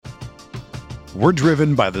We're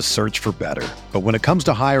driven by the search for better. But when it comes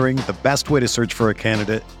to hiring, the best way to search for a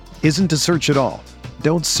candidate isn't to search at all.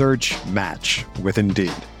 Don't search, match with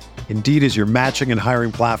Indeed. Indeed is your matching and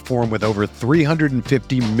hiring platform with over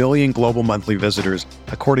 350 million global monthly visitors,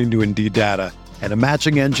 according to Indeed data, and a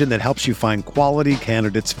matching engine that helps you find quality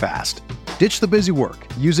candidates fast. Ditch the busy work.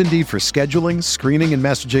 Use Indeed for scheduling, screening, and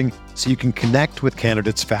messaging so you can connect with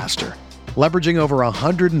candidates faster. Leveraging over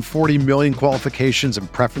 140 million qualifications and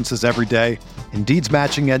preferences every day, Indeed's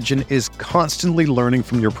matching engine is constantly learning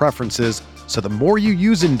from your preferences, so the more you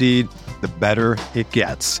use Indeed, the better it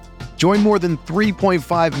gets. Join more than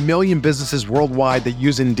 3.5 million businesses worldwide that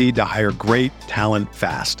use Indeed to hire great talent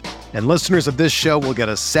fast. And listeners of this show will get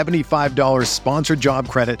a $75 sponsored job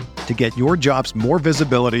credit to get your jobs more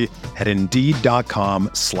visibility at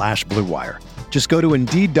Indeed.com/Blue Wire. Just go to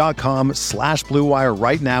Indeed.com/Blue Wire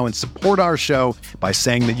right now and support our show by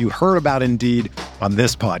saying that you heard about Indeed on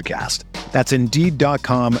this podcast. That's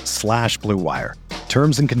Indeed.com/Blue Wire.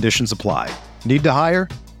 Terms and conditions apply. Need to hire?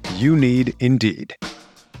 You need Indeed.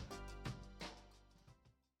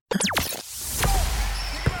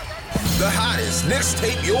 The hottest Knicks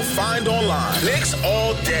tape you'll find online. Knicks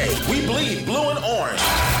all day. We bleed blue and orange.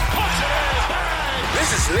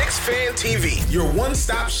 This is Knicks Fan TV, your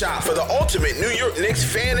one-stop shop for the ultimate New York Knicks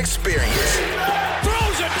fan experience.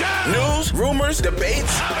 Throws it down. News, rumors,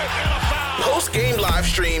 debates, post-game live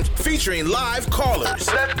streams featuring live callers.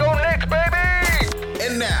 Let's go Knicks, baby!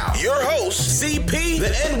 And now, your host, CP, the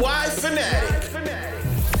NY Fanatic.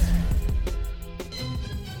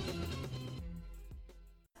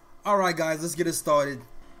 All right, guys, let's get it started.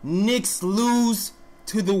 Knicks lose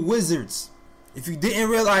to the Wizards. If you didn't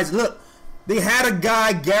realize, look, they had a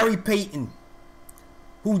guy, Gary Payton,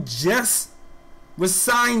 who just was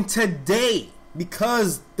signed today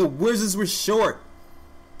because the Wizards were short.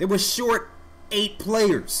 They were short 8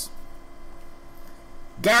 players.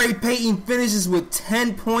 Gary Payton finishes with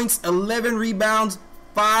 10 points, 11 rebounds,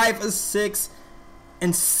 5 assists,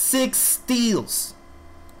 and 6 steals.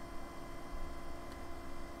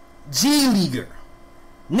 G-Leaguer.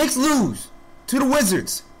 Knicks lose to the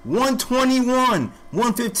Wizards.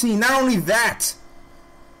 121-115. Not only that,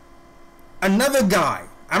 another guy,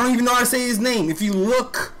 I don't even know how to say his name. If you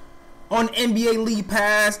look on NBA League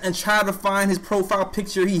Pass and try to find his profile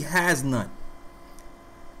picture, he has none.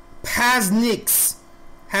 Knicks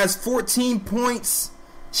has 14 points,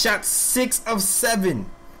 shot 6 of 7.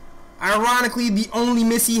 Ironically, the only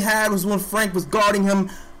miss he had was when Frank was guarding him.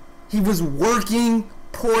 He was working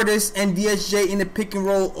Portis and DSJ in the pick and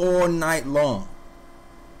roll all night long.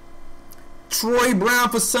 Troy Brown,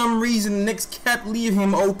 for some reason, the Knicks kept leaving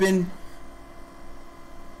him open.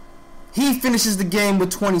 He finishes the game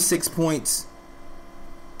with 26 points.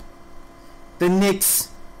 The Knicks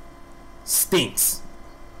stinks.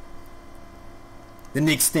 The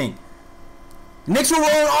Knicks stink. The Knicks were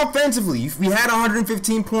rolling offensively. We had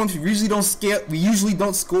 115 points. We usually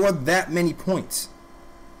don't score that many points.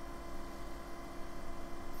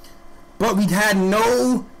 But we had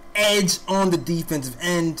no edge on the defensive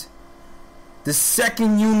end. The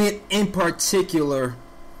second unit in particular,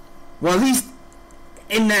 well, at least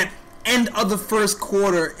in that end of the first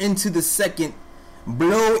quarter into the second,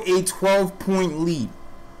 blow a 12-point lead.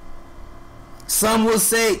 Some will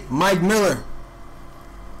say Mike Miller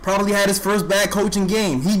probably had his first bad coaching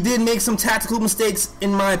game. He did make some tactical mistakes,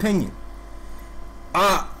 in my opinion.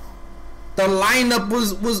 The lineup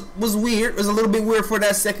was weird. It was a little bit weird for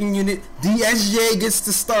that second unit. DSJ gets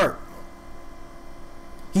to start.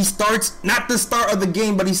 He starts, not the start of the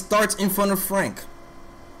game, but he starts in front of Frank.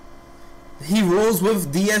 He rolls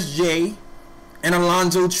with DSJ and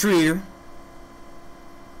Alonzo Trier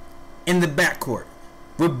in the backcourt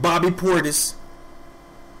with Bobby Portis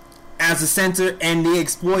as the center, and they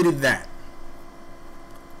exploited that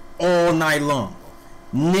all night long.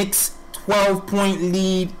 Knicks 12-point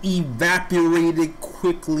lead evaporated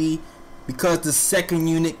quickly because the second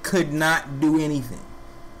unit could not do anything.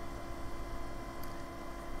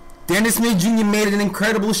 Dennis Smith Jr. made an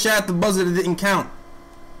incredible shot at the buzzer that didn't count.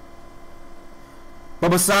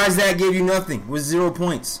 But besides that, gave you nothing with 0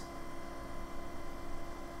 points.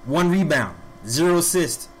 1 rebound, 0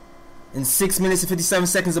 assists in 6 minutes and 57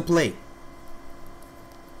 seconds of play.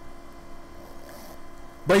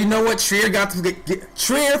 But you know what? Trier got to get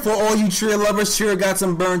Trier, for all you Trier lovers, Trier got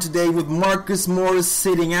some burn today with Marcus Morris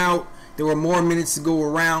sitting out. There were more minutes to go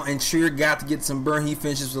around, and Trier got to get some burn. He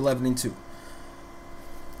finishes with 11-2.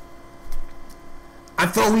 I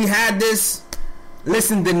thought we had this.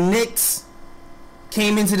 Listen, the Knicks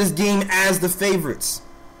came into this game as the favorites.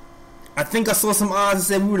 I think I saw some odds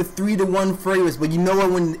that said we were the 3-1 favorites, but you know what?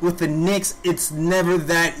 When with the Knicks, it's never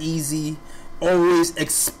that easy always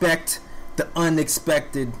expect the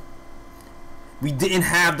unexpected. We didn't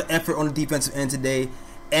have the effort on the defensive end today,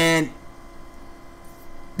 and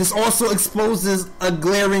this also exposes a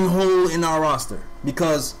glaring hole in our roster,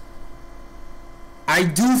 because I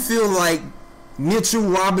do feel like Mitchell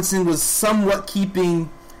Robinson was somewhat keeping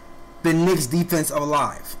the Knicks defense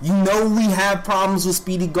alive. You know, we have problems with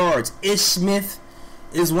speedy guards. Ish Smith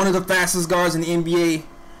is one of the fastest guards in the NBA,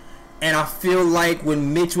 and I feel like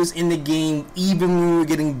when Mitch was in the game, even when we were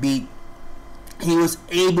getting beat, he was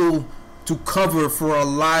able to cover for a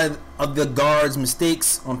lot of the guards'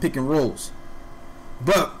 mistakes on pick and rolls.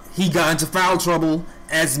 But he got into foul trouble,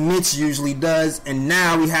 as Mitch usually does, and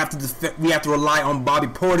now we have to rely on Bobby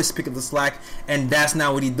Portis to pick up the slack, and that's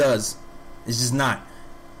not what he does. It's just not.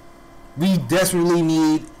 We desperately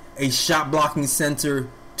need a shot blocking center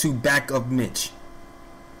to back up Mitch.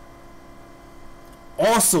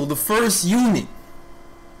 Also, the first unit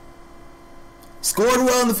scored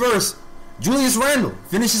well in the first. Julius Randle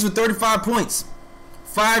finishes with 35 points,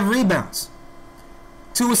 5 rebounds,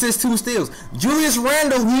 2 assists, 2 steals. Julius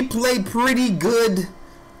Randle, he played pretty good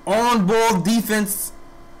on-ball defense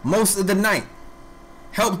most of the night.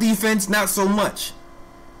 Help defense, not so much.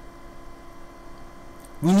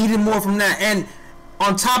 We needed more from that. And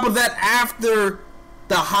on top of that, after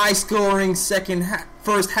the high-scoring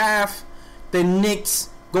first half, the Knicks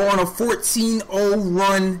go on a 14-0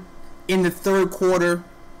 run in the third quarter.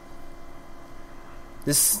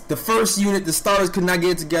 The first unit, the starters could not get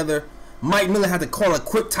it together. Mike Miller had to call a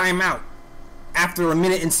quick timeout after a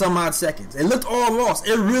minute and some odd seconds. It looked all lost.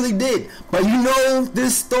 It really did. But you know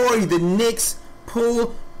this story. The Knicks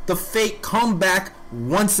pull the fake comeback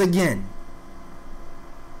once again.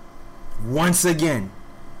 Once again.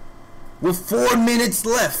 With 4 minutes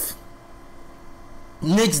left.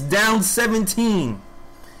 Knicks down 17.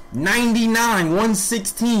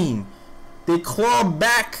 99-116. They claw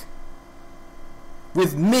back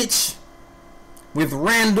with Mitch, with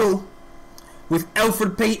Randall, with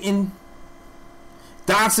Elfrid Payton.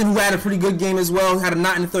 Dotson, who had a pretty good game as well, had a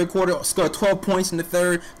knot in the third quarter, scored 12 points in the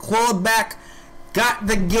third. Clawed back, got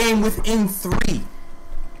the game within 3.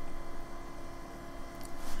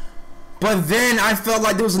 But then I felt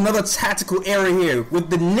like there was another tactical error here. With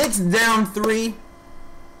the Knicks down 3,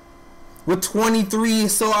 with 23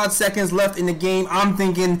 so odd seconds left in the game, I'm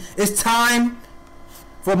thinking it's time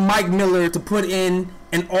for Mike Miller to put in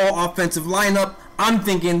an all-offensive lineup. I'm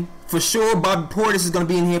thinking for sure Bobby Portis is going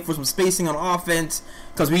to be in here for some spacing on offense,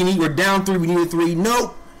 because we're down 3, we need a 3.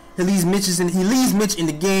 Nope. He leaves Mitch in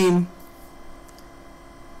the game.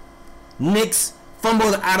 Knicks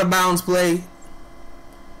fumbled the out-of-bounds play.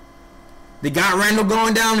 They got Randall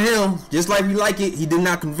going downhill, just like we like it. He did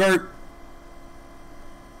not convert.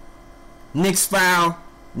 Knicks foul.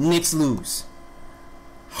 Knicks lose.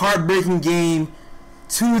 Heartbreaking game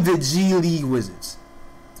to the G League Wizards.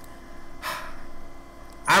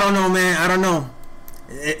 I don't know, man. I don't know.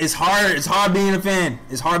 It's hard. It's hard being a fan.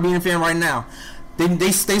 It's hard being a fan right now.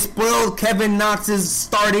 They spoiled Kevin Knox's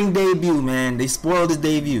starting debut, man. They spoiled his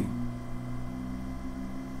debut.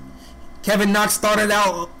 Kevin Knox started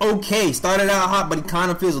out okay, started out hot, but he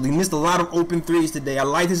kind of fizzled. He missed a lot of open threes today. I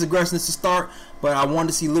liked his aggressiveness to start, but I wanted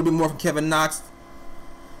to see a little bit more from Kevin Knox.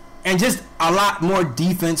 And just a lot more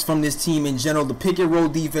defense from this team in general. The pick and roll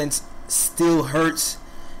defense still hurts.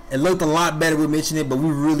 It looked a lot better with Mitch in it, but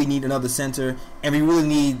we really need another center. And we really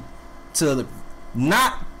need to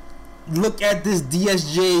not look at this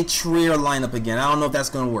DSJ Trier lineup again. I don't know if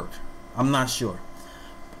that's going to work. I'm not sure.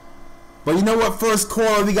 But you know what? First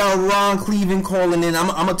call, we got Ron Cleveland calling in. I'm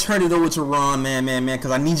going to turn it over to Ron, man,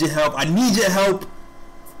 because I need your help. I need your help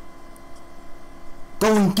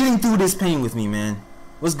getting through this pain with me, man.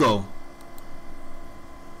 Let's go.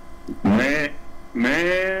 Man.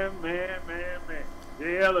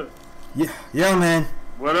 Jay Ellis. Yeah, man.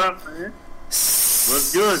 What up, man?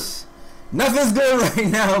 What's good? Nothing's good right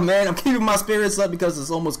now, man. I'm keeping my spirits up because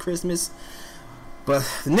it's almost Christmas. But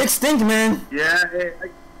the Knicks stink, man.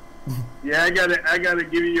 I gotta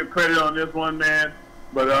give you your credit on this one, man.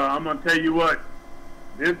 But I'm gonna tell you what,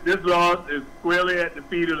 this loss is squarely at the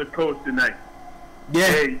feet of the coach tonight. Yeah.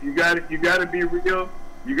 Hey, you gotta be real.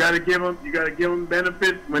 You gotta give them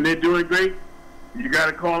benefits when they're doing great. You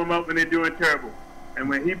gotta call them up when they're doing terrible. And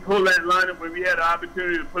when he pulled that lineup, when we had the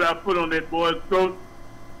opportunity to put our foot on that boy's throat,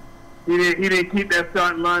 he didn't keep that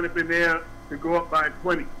starting lineup in there to go up by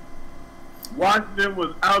 20. Washington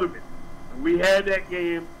was out of it. We had that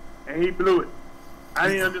game, and he blew it. I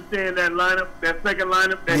didn't understand that lineup, that second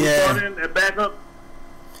lineup that he brought in, that backup.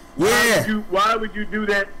 Why would you do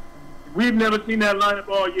that? We've never seen that lineup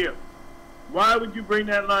all year. Why would you bring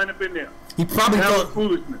that lineup in there? He probably That was thought,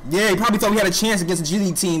 foolishness. yeah, he probably thought we had a chance against the G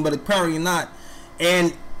League team, but apparently not.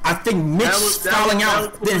 And I think Mitch fouling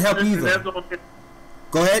out didn't help either. That's on him.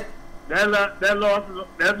 Go ahead. That loss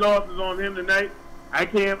is on him tonight. I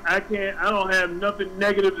don't have nothing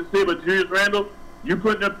negative to say about Julius Randle. You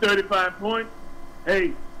putting up 35 points.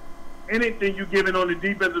 Hey, anything you giving on the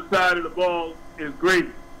defensive side of the ball is great.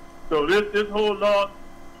 So this whole loss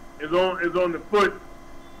is on the foot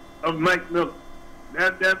of Mike Miller.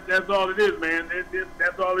 That's all it is, man.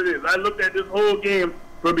 That's all it is. I looked at this whole game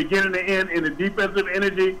from beginning to end, and the defensive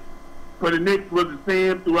energy for the Knicks was the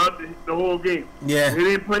same throughout the whole game. Yeah. They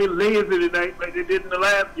didn't play lazy tonight like they did in the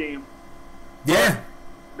last game. Yeah.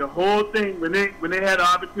 The whole thing, when they had the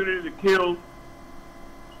opportunity to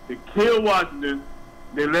kill Washington,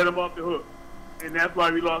 they let them off the hook. And that's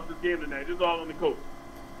why we lost this game tonight. It's all on the coach.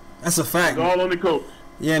 That's a fact. It's all on the coach.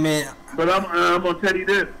 Yeah, man. But I'm going to tell you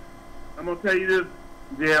this.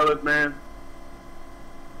 Jay Ellis, man.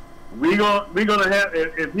 We gonna have,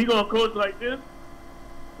 if he gonna coach like this,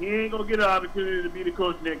 he ain't gonna get an opportunity to be the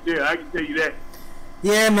coach next year. I can tell you that.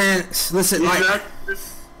 Yeah, man. Listen,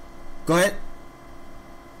 go ahead.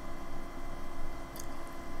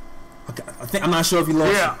 Okay, I'm not sure if you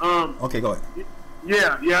lost. Yeah. Okay, go ahead.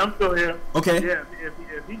 Yeah, I'm still here. Okay. Yeah,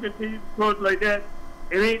 if he continues to coach like that,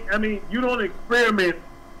 it ain't. I mean, you don't experiment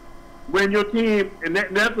when your team, and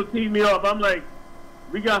that's what teed me off. I'm like,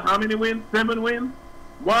 we got how many wins? 7 wins.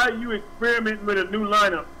 Why are you experimenting with a new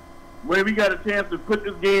lineup when we got a chance to put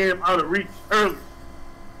this game out of reach early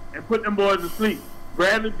and put them boys to sleep?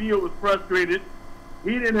 Bradley Beal was frustrated.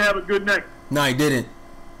 He didn't have a good night. No, he didn't.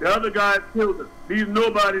 The other guys killed us. These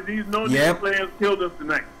no-name players killed us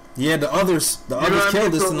tonight. Yeah, the others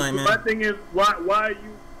killed us tonight, man. My thing is, why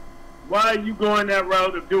are you going that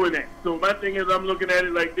route of doing that? So my thing is, I'm looking at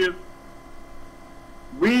it like this.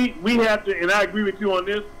 We have to, and I agree with you on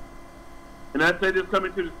this, and I said this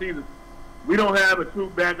coming to the season, we don't have a true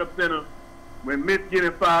backup center when Mitch get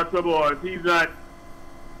in foul trouble or if he's not,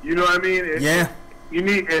 you know what I mean?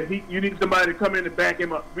 You need somebody to come in and back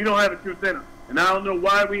him up. We don't have a true center. And I don't know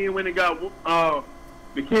why we ain't went and got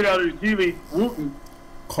the kid out of the G League, Wooten.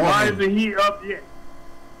 Why isn't he up yet?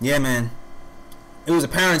 Yeah, man. It was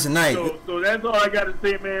apparent tonight. So that's all I got to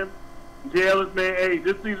say, man. Jay Ellis, man, hey,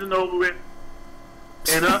 this season over with.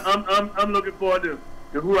 And I'm looking forward to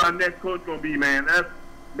who our next coach gonna be, man.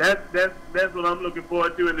 That's what I'm looking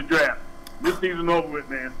forward to in the draft. This season over with,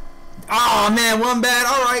 man. Oh man, one bad.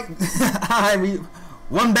 All right,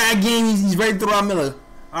 one bad game. He's ready to throw out Miller.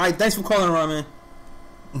 All right, thanks for calling around, man.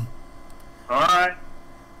 All right.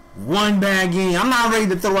 One bad game. I'm not ready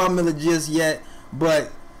to throw out Miller just yet,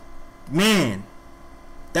 but man,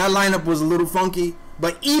 that lineup was a little funky.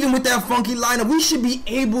 But even with that funky lineup, we should be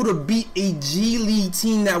able to beat a G League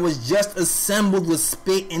team that was just assembled with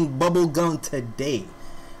spit and bubble gum today.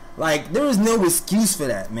 Like, there is no excuse for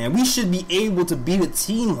that, man. We should be able to beat a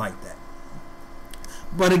team like that.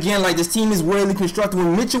 But again, like, this team is weirdly constructed.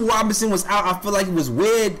 When Mitchell Robinson was out, I feel like it was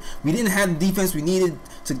weird. We didn't have the defense we needed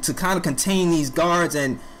to kind of contain these guards,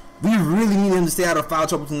 and we really needed him to stay out of foul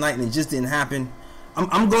trouble tonight, and it just didn't happen.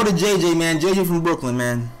 I'm going to JJ, man. JJ from Brooklyn,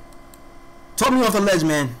 man. Talk me off the ledge,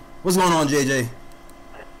 man. What's going on, JJ?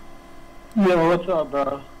 Yo, what's up,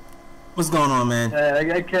 bro? What's going on, man?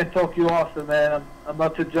 I can't talk you off, man. I'm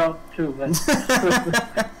about to jump too, man.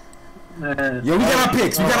 Man. Yo, we got our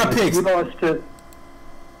picks. We got our picks.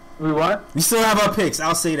 We what? We still have our picks.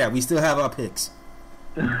 I'll say that. We still have our picks.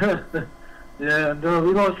 Yeah, no,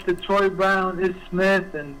 we lost to Troy Brown, Ish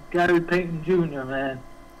Smith, and Gary Payton Jr., man.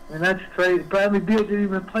 I mean, that's crazy. Bradley Beal didn't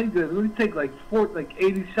even play good. We take like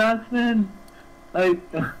 80 shots, man. Like,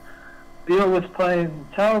 Beal was playing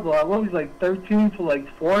terrible. What was he, like 13 for like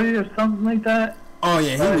 40 or something like that? Oh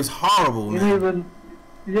yeah, he was horrible, man.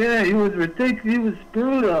 He was ridiculous. He was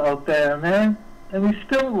brutal out there, man. And we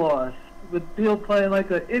still lost with Beal playing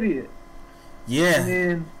like an idiot. Yeah, I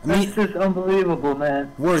mean, that's just unbelievable,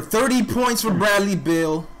 man. We're 30 points for Bradley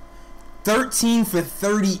Beal, 13 for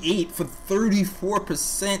 38 for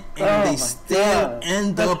 34%, and they still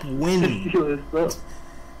end up winning. Ridiculous, bro.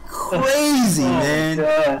 Crazy,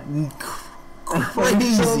 man. Crazy.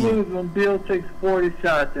 You still lose when Beal takes 40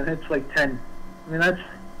 shots and hits like 10. I mean,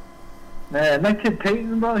 that kid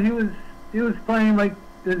Peyton, bro. He was playing like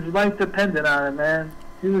his life depended on it, man.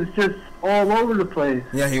 He was just all over the place.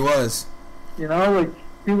 Yeah, he was. You know, like,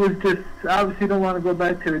 he was just, obviously don't want to go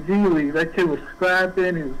back to the G League. That kid was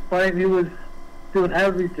scrapping, he was fighting, he was doing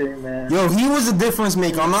everything, man. Yo, he was a difference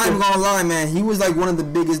maker. I'm not even going to lie, man. He was like one of the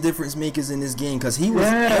biggest difference makers in this game because he was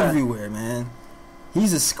everywhere, man.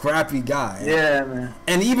 He's a scrappy guy. Yeah, man.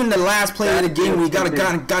 And even the last play of the game where he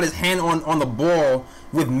got his hand on the ball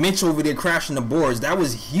with Mitch over there crashing the boards. That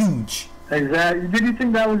was huge. Exactly. Did you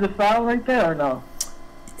think that was a foul right there or no?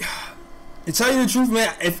 To tell you the truth,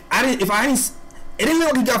 man, it didn't look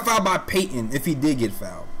like he got fouled by Peyton. If he did get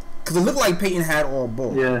fouled, because it looked like Peyton had all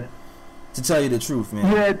ball. Yeah. To tell you the truth, man.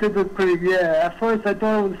 Yeah, it did look pretty. Yeah, at first I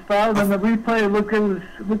thought it was fouled, and the replay it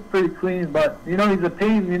looked pretty clean. But he's a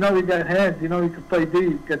Peyton. He got hands. He can play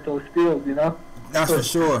D, get those steals. That's for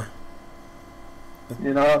sure.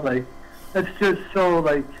 It's just so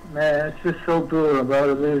man, it's just so brutal, bro.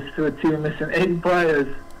 To lose to a team missing 8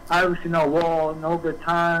 players. Obviously, no Wall, no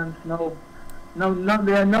Bertans,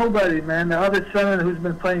 nobody, man. The other center who's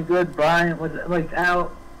been playing good, Bryant, was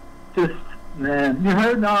out. Just, man, you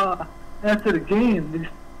heard after the game,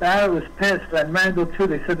 Barrett was pissed, and Randall too.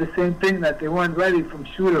 They said the same thing, that they weren't ready from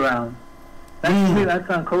shoot around. That's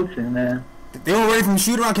on coaching, man. They weren't ready from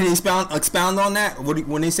shoot around. Can they expound on that?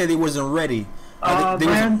 When they said they wasn't ready.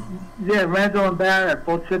 Randall and Barrett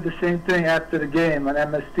both said the same thing after the game on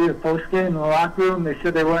MST, the post game in the locker room. They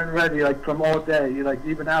said they weren't ready, from all day.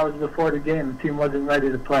 Even hours before the game, the team wasn't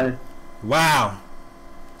ready to play. Wow.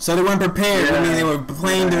 So they weren't prepared. Yeah. I mean, they were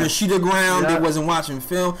playing during shoot around. Yeah. They wasn't watching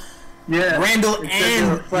film. Yeah. Randall they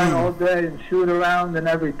were playing all day and shoot around and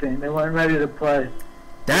everything. They weren't ready to play.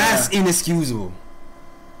 That's inexcusable.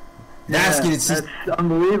 That's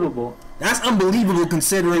unbelievable. That's unbelievable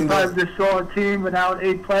considering that. Just saw a team without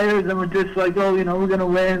 8 players and we're just like, we're going to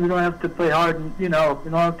win. We don't have to play hard. And, we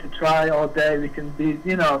don't have to try all day. We can be,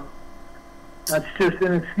 That's just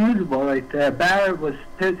inexcusable right there. Barrett was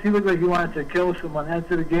pissed. He looked like he wanted to kill someone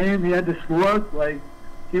after the game. He had this look like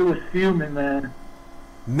he was fuming, man.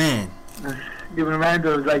 Even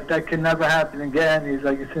Randall was like, that can never happen again. He's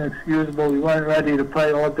like, it's inexcusable. We weren't ready to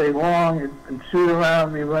play all day long and shoot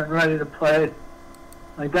around. We weren't ready to play.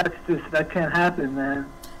 That can't happen, man.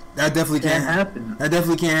 That definitely can't happen. That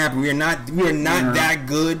definitely can't happen. We are not that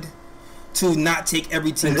good to not take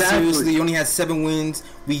every team seriously. We only had 7 wins.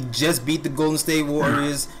 We just beat the Golden State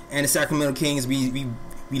Warriors and the Sacramento Kings. We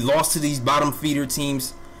lost to these bottom feeder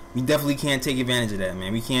teams. We definitely can't take advantage of that,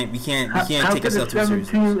 man. We can't take ourselves too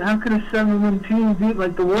seriously. How could a 7-win team do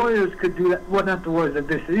like the Warriors could do that? Well, not the Warriors like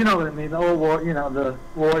this. You know what I mean? The old the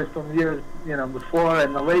Warriors from years before,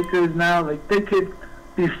 and the Lakers now. They could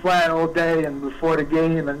be flat all day and before the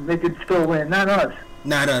game, and they could still win. Not us.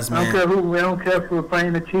 Not us, man. We don't care if we're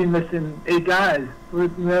playing a team missing 8 guys. We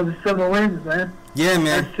have 7 wins, man. Yeah,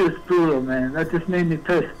 man. That's just brutal, man. That just made me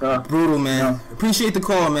pissed, bro. Brutal, man. Appreciate the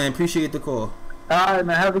call, man. Appreciate the call. All right,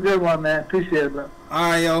 man. Have a good one, man. Appreciate it, bro. All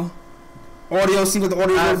right, yo. Audio, see what the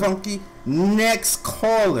audio is funky. Next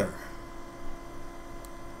caller.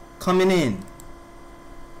 Coming in.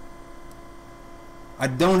 I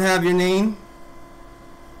don't have your name.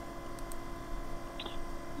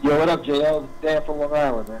 Yo, what up, JL? Dan from Long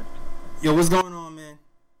Island, man. Yo, what's going on, man?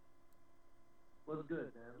 What's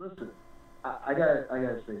good, man? Listen, I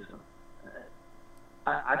gotta say something.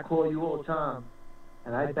 I call you all the time,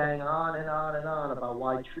 and I bang on and on and on about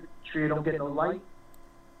why Trier don't get no light.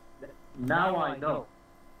 Now I know.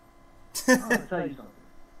 I'm gonna tell you something.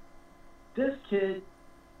 This kid,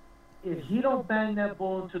 if he don't bang that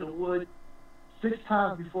ball into the wood 6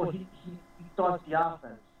 times before he starts the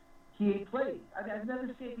offense, he ain't played. I've never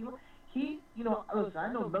seen he listen,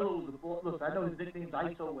 I know Melo was a ball. Listen, I know his nickname's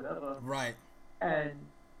ISO, whatever. Right. And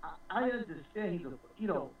I understand he's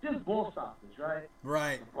there's ball stoppers, right?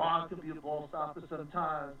 Right. LeBron could be a ball stopper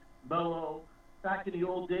sometimes. Melo, back in the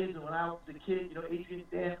old days when I was a kid, Adrian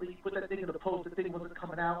Dantley, he put that thing in the post, the thing wasn't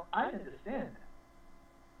coming out. I understand that.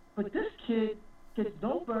 But this kid gets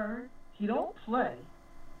no burn. He don't play.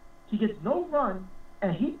 He gets no run.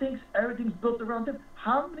 And he thinks everything's built around him.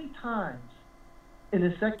 How many times in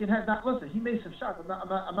the second half? Now, listen, he made some shots. I'm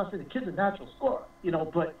not saying the kid's a natural scorer,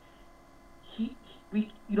 but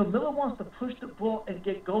Miller wants to push the ball and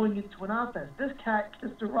get going into an offense. This cat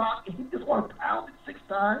kissed the rock, and he just want to pound it 6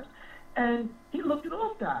 times, and he looked at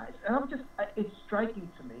off guys. And it's striking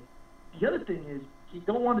to me. The other thing is he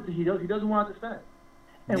doesn't want to defend.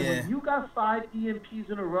 And when you got 5 EMPs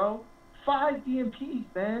in a row. 5 DMPs,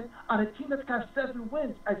 man, on a team that's got 7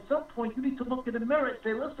 wins. At some point, you need to look in the mirror and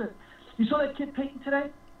say, listen, you saw that kid Peyton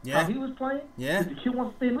today? Yeah. How he was playing? Yeah. The kid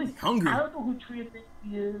wants to stay in the league. Hungry. I don't know who Trier thinks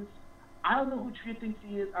he is. I don't know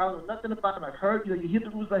nothing about him. I've heard, you hear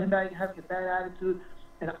the rules about him having a bad attitude.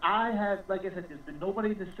 And I have, like I said, there's been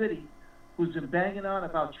nobody in the city who's been banging on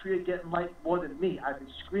about Trier getting light more than me. I've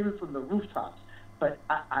been screaming from the rooftops. But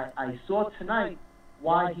I saw tonight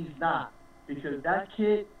why he's not. Because that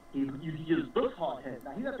kid, he just looks hard-headed.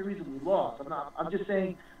 Now, he's not the reason we lost. I'm just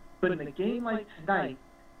saying, but in a game like tonight,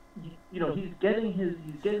 he's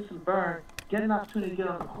getting some burn, getting an opportunity to get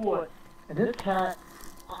on the court, and this cat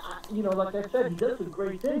like I said, he does some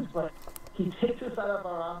great things, but he takes us out of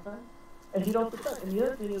our offense, and he don't defend. And the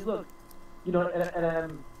other thing is, look,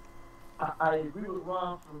 I agree with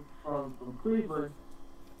Ron from Cleveland.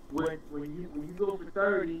 When you go for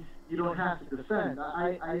 30s, you don't have to defend.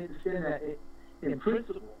 I understand that in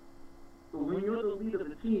principle, but when you're the leader of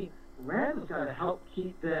the team, Randall's got to help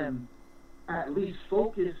keep them at least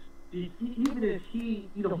focused. Even if he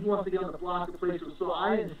wants to get on the block and play, so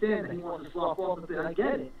I understand that he wants to slough off a bit. I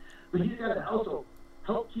get it, but he's got to also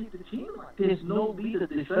help keep the team. There's no leader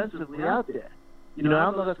defensively out there. I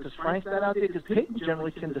don't know if that's because Frank's not out there, because Peyton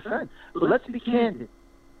generally can defend. But let's be candid.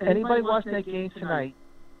 Anybody watching that game tonight,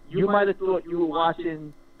 you might have thought you were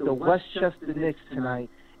watching the Westchester Knicks tonight.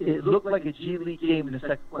 It looked like a G League game in the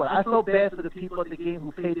second quarter. I felt bad for the people at the game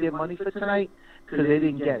who paid their money for tonight because they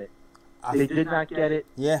didn't get it. They did not get it.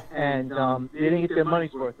 Yeah. And they didn't get their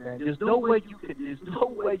money's worth, man. There's no way you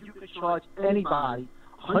could charge anybody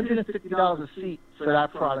 $150 a seat for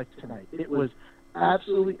that product tonight. It was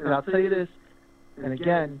absolutely, and I'll tell you this, and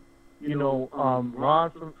again,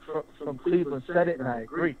 Ron from Cleveland said it, and I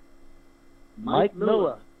agree. Mike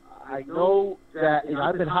Miller, I know that,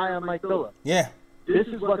 I've been high on Mike Miller. Yeah. This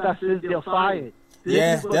is what got Fizdale fired.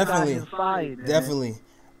 This is what got him fired, man. Definitely.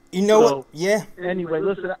 You know what? Yeah. Anyway,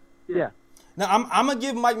 listen. Yeah. Now, I'm going to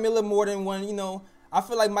give Mike Miller more than one. I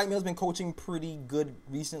feel like Mike Miller's been coaching pretty good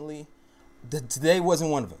recently. Today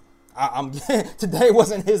wasn't one of them. Today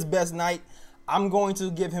wasn't his best night. I'm going to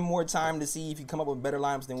give him more time to see if he come up with better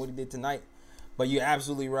lineups than what he did tonight. But you're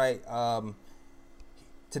absolutely right.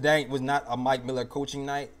 Today was not a Mike Miller coaching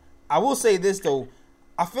night. I will say this, though.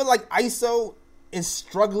 I feel like ISO is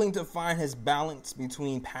struggling to find his balance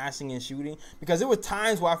between passing and shooting, because there were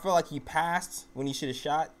times where I felt like he passed when he should have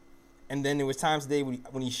shot, and then there was times today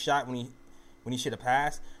when he shot when he should have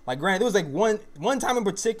passed. Like, granted, there was like one time in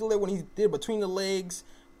particular when he did between the legs,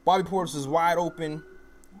 Bobby Portis was wide open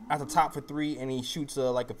at the top for three, and he shoots a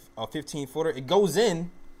 15-footer. It goes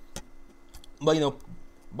in, but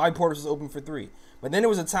Bobby Portis was open for three. But then there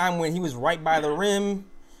was a time when he was right by the rim,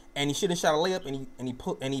 and he should have shot a layup,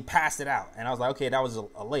 and he passed it out. And I was like, okay, that was a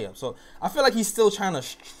layup. So I feel like he's still trying to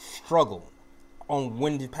struggle on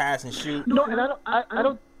when to pass and shoot. No, and I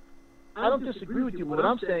don't disagree with you. What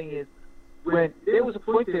I'm saying is, when there was a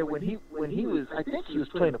point there when he was, I think he was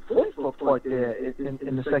playing a point for a part there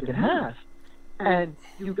in the second half, and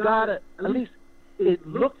you gotta, at least it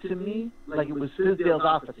looked to me like it was Fizdale's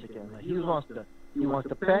offense again. Like he wants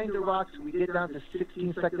to bang the rocks. We get down to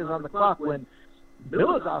 16 seconds on the clock when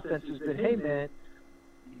Miller's offense has been, hey, man,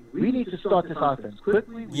 we need to start this offense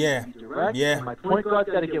quickly. We need to be direct. Yeah. And my point guard's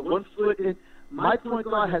got to get 1 foot in. My point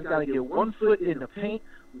guard has got to get 1 foot in the paint,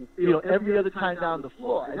 every other time down the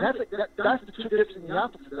floor. And that's the two dips in the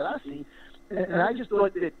offense that I see. And I just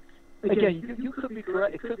thought that, again, you could be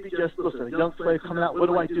correct. It could be just, listen, a young player coming out, what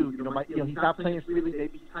do I do? He's not playing freely,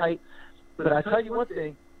 maybe he's tight. But I tell you one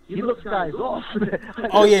thing, he looks guys off.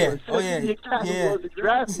 Oh, yeah.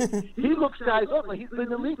 He looks guys off like he's been in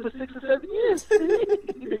the league for 6 or 7 years.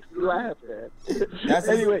 He makes me laugh, man.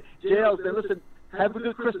 Anyway, JL, listen, have a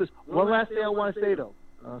good Christmas. One last thing I want to say, though.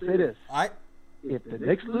 I'll say this. All right. If the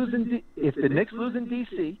Knicks lose in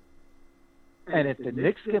D.C., and if the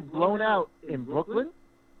Knicks get blown out in Brooklyn,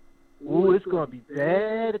 it's going to be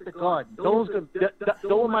bad at the Garden.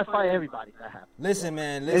 Dolan might fire everybody if that happens. Listen,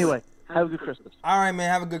 man. Anyway. Have a good Christmas. All right, man.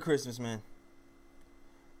 Have a good Christmas, man.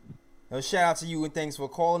 Shout out to you and thanks for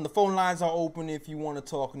calling. The phone lines are open if you want to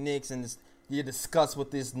talk Knicks and you discuss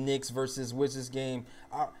with this Knicks versus Wizards game.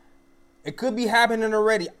 It could be happening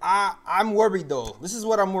already. I'm worried, though. This is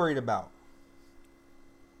what I'm worried about.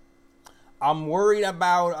 I'm worried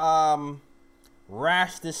about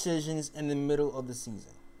rash decisions in the middle of the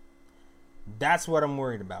season. That's what I'm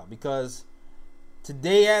worried about, because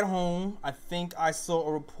today at home, I think I saw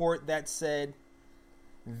a report that said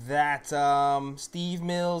that Steve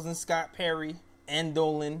Mills and Scott Perry and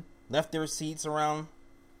Dolan left their seats around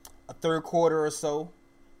a third quarter or so.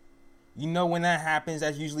 When that happens,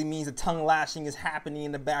 that usually means a tongue lashing is happening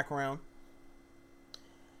in the background.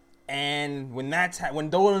 And when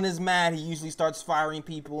Dolan is mad, he usually starts firing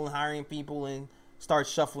people and hiring people and starts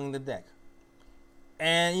shuffling the deck.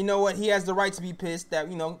 And you know what? He has the right to be pissed that,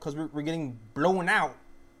 because we're getting blown out,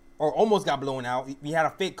 or almost got blown out. We had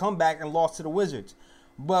a fake comeback and lost to the Wizards.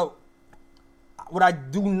 But what I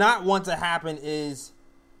do not want to happen is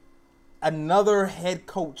another head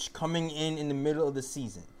coach coming in the middle of the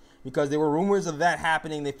season, because there were rumors of that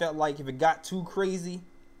happening. They felt like if it got too crazy,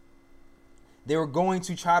 they were going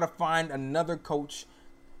to try to find another coach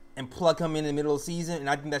and plug him in the middle of the season. And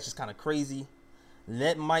I think that's just kind of crazy.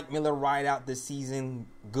 Let Mike Miller ride out this season,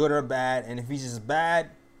 good or bad. And if he's just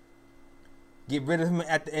bad, Get rid of him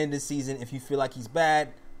at the end of the season. If you feel like he's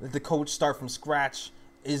bad, let the coach start from scratch.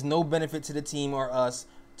 Is no benefit to the team or us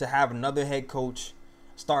to have another head coach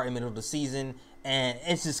start in the middle of the season. And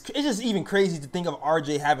it's just even crazy to think of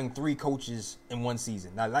RJ having 3 coaches in one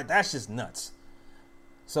season. Now, like, that's just nuts.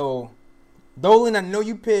 So, Dolan, I know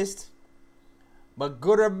you pissed, but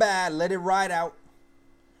good or bad, let it ride out.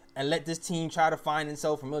 And let this team try to find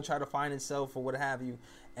itself, or Mill try to find itself, or what have you.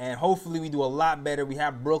 And hopefully we do a lot better. We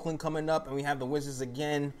have Brooklyn coming up, and we have the Wizards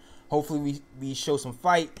again. Hopefully we show some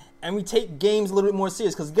fight, and we take games a little bit more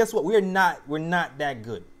serious. Because guess what? We're not that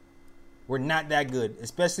good. We're not that good,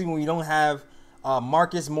 especially when we don't have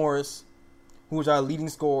Marcus Morris, who is our leading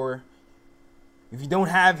scorer. If you don't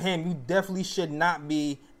have him, you definitely should not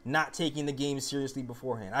be not taking the game seriously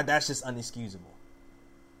beforehand. That's just inexcusable.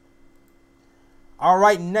 All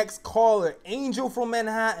right, next caller, Angel from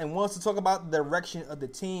Manhattan, wants to talk about the direction of the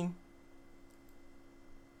team.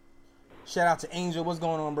 Shout out to Angel. What's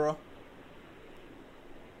going on, bro?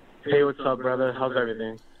 Hey, what's up, brother? How's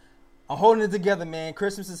everything? I'm holding it together, man.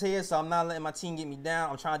 Christmas is here, so I'm not letting my team get me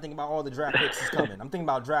down. I'm trying to think about all the draft picks that's coming. I'm thinking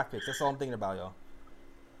about draft picks. That's all I'm thinking about,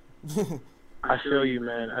 y'all. I feel you,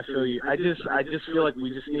 man. I feel you. I just feel like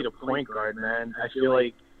we just need a point guard, man. I feel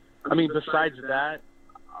like, besides that,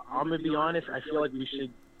 I'm going to be honest, I feel like we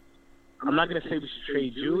should, I'm not going to say we should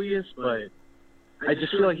trade Julius, but I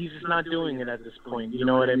just feel like he's just not doing it at this point. You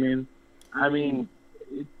know what I mean?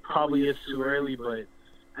 It probably is too early, but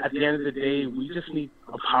at the end of the day, we just need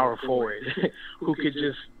a power forward who could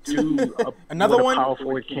just do another what one? a power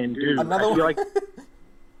forward can do. Another I feel one? like,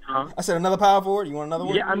 huh? I said another power forward. You want another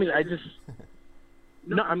one? Yeah,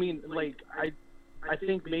 I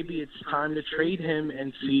think maybe it's time to trade him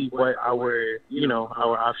and see what our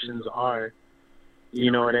options are.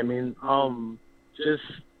 You know what I mean? Just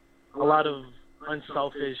a lot of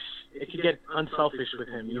unselfish. It could get unselfish with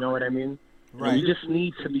him. You know what I mean? Right. We just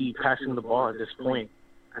need to be passing the ball at this point.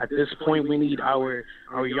 At this point, we need our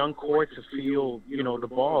young core to feel, the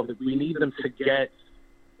ball. That we need them to get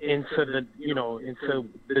into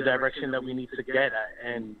the direction that we need to get at.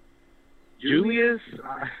 And Julius,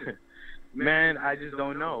 man, I just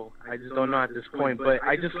don't know. I just don't know at this point. But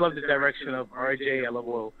I just love the direction of RJ. I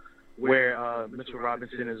love where Mitchell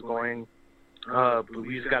Robinson is going. But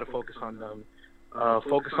we just got to focus on them.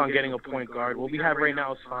 Focus on getting a point guard. What we have right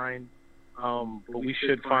now is fine. But we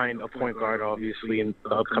should find a point guard, obviously, in the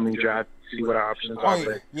upcoming draft, see what our options are.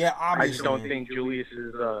 But yeah, obviously. I just don't think Julius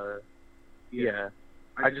is,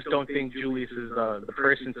 I just don't think Julius is the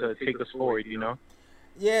person to take us forward,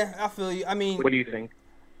 Yeah, I feel you. What do you think?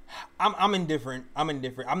 I'm indifferent.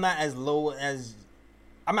 I'm not as low as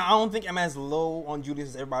I don't think I'm as low on Julius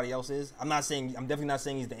as everybody else is. I'm definitely not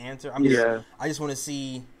saying he's the answer. I just want to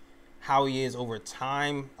see how he is over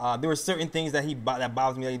time. There were certain things that that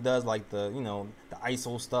bothers me that he does, like the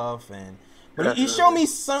ISO stuff, but he showed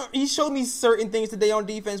me certain things today on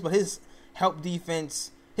defense. But his help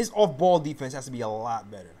defense, his off-ball defense has to be a lot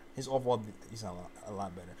better. His off-ball is a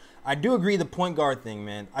lot better. I do agree the point guard thing,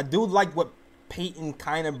 man. I do like what Peyton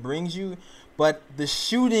kind of brings you, but the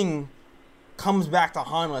shooting comes back to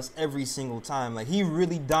haunt us every single time. Like, he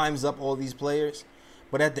really dimes up all these players,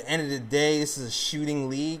 but at the end of the day, this is a shooting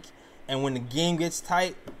league. And when the game gets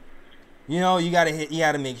tight, you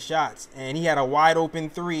gotta make shots. And he had a wide open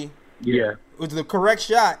 3. Yeah. It was the correct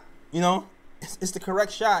shot, It's the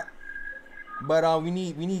correct shot. But we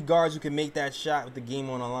need guards who can make that shot with the game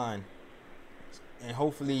on the line. And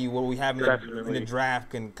hopefully what we have in the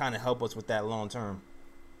draft can kind of help us with that long term.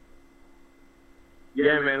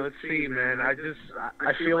 Yeah, man, let's see, man. I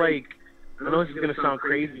feel like, I know this is going to sound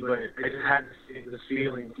crazy, but I just had this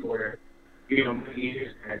feeling for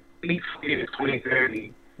years at least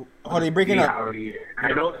 2030. Oh, they breaking up.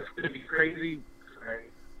 I know it's going to be crazy. Sorry.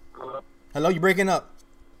 Hello, you breaking up?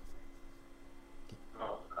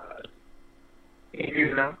 Can you hear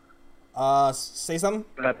me now? Say something.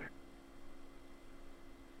 Hello?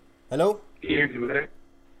 Hello? Can you hear me better?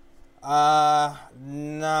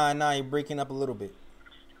 Nah, you're breaking up a little bit.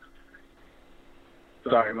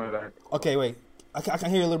 Sorry, my bad. Okay, wait. I can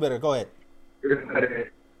hear you a little better. Go ahead. Is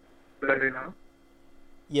it better now?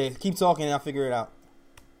 Yeah, keep talking and I'll figure it out.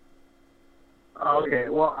 Okay,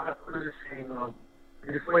 well, I was just saying,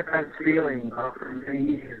 I just like that feeling for many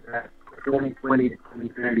years that 2020 to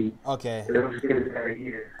 2030. Okay. It was getting better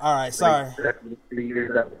years. All right, sorry. Like, the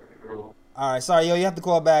years that were. All right, sorry, yo, you have to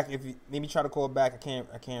call back. If you maybe try to call back,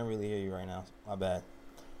 I can't really hear you right now. My bad.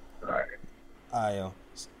 All right. All right, yo.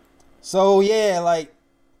 So yeah, like,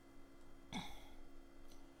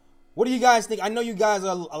 what do you guys think? I know you guys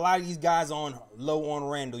are a lot of these guys on low on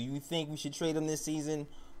Randall. You think we should trade him this season,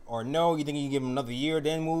 or no? You think you can give him another year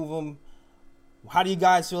then move him? How do you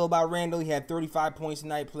guys feel about Randle? He had 35 points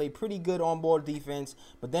tonight, played pretty good on-ball defense,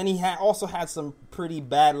 but then he also had some pretty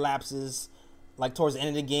bad lapses, like towards the end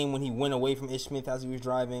of the game when he went away from Ish Smith as he was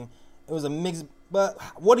driving. It was a mix, but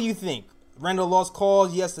what do you think? Randle lost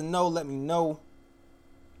calls, yes or no? Let me know.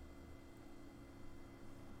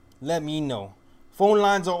 Let me know. Phone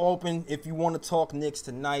lines are open if you want to talk Knicks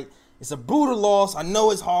tonight. It's a brutal loss. I know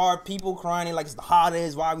it's hard. People crying like it's the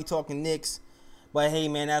holidays. Why are we talking Knicks? But hey,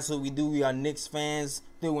 man, that's what we do. We are Knicks fans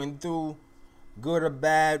through and through. Good or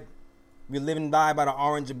bad. We live and die by the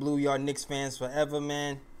orange and blue. We are Knicks fans forever,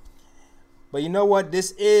 man. But you know what?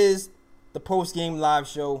 This is the post-game live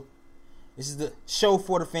show. This is the show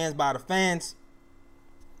for the fans by the fans.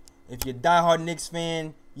 If you're a diehard Knicks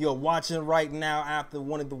fan, you're watching right now after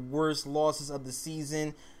one of the worst losses of the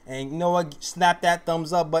season. And you know what? Snap that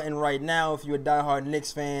thumbs up button right now if you're a diehard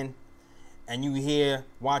Knicks fan and you here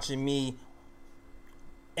watching me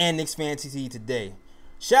and Knicks Fan TT today.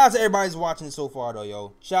 Shout out to everybody who's watching so far, though,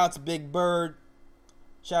 yo. Shout out to Big Bird.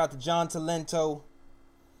 Shout out to John Talento.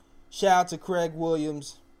 Shout out to Craig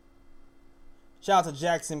Williams. Shout out to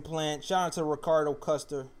Jackson Plant. Shout out to Ricardo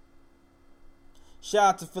Custer. Shout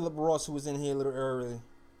out to Philip Ross, who was in here a little early.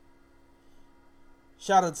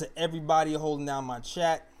 Shout out to everybody holding down my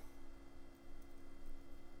chat.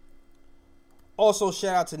 Also,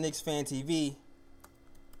 shout out to Knicks Fan TV.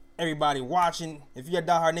 Everybody watching. If you're a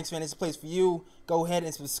diehard Knicks fan, it's a place for you. Go ahead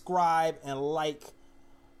and subscribe and like.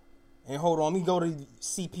 And hold on, let me go to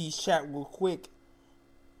CP's chat real quick.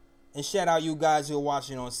 And shout out you guys who are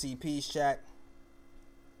watching on CP's chat.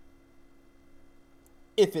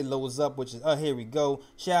 If it loads up, which is, here we go.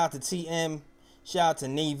 Shout out to TM. Shout out to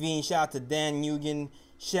Naveen. Shout out to Dan Nugent.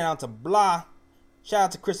 Shout out to Blah. Shout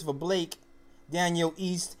out to Christopher Blake. Daniel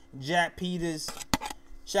East. Jack Peters.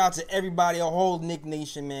 Shout out to everybody, a whole Knick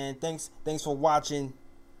Nation, man. Thanks for watching.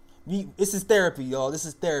 This is therapy, y'all. This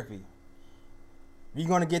is therapy. We're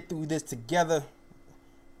going to get through this together.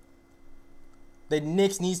 The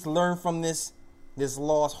Knicks needs to learn from this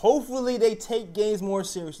loss. Hopefully they take games more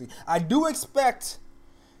seriously. I do expect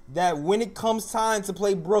that when it comes time to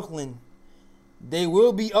play Brooklyn, they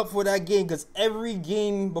will be up for that game, because every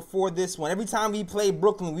game before this one, every time we played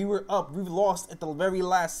Brooklyn, we were up. We've lost at the very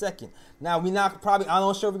last second. Now, I'm not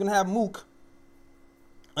sure if we're going to have Mook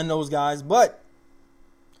and those guys, but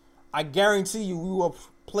I guarantee you we will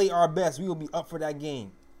play our best. We will be up for that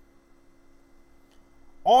game.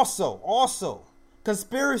 Also,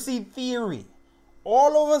 conspiracy theory.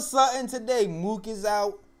 All of a sudden today, Mook is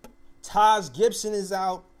out. Taj Gibson is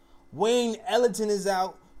out. Wayne Ellington is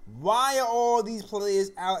out. Why are all these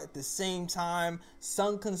players out at the same time?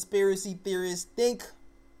 Some conspiracy theorists think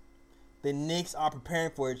the Knicks are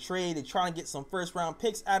preparing for a trade. They're trying to get some first-round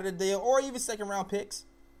picks out of the deal, or even second-round picks.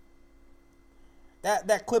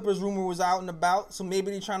 That Clippers rumor was out and about, so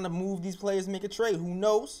maybe they're trying to move these players and make a trade. Who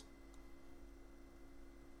knows?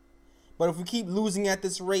 But if we keep losing at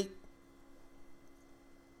this rate,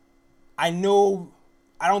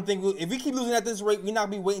 if we keep losing at this rate, we're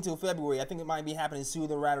not going to be waiting until February. I think it might be happening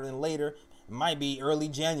sooner rather than later. It might be early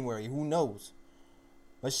January. Who knows?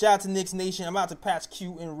 But shout out to Knicks Nation. I'm about to patch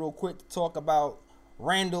Q in real quick to talk about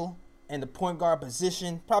Randle and the point guard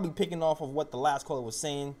position. Probably picking off of what the last caller was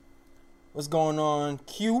saying. What's going on?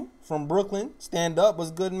 Q from Brooklyn. Stand up.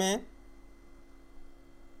 What's good, man?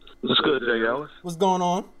 What's good, Jay Ellis? What's going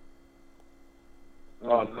on?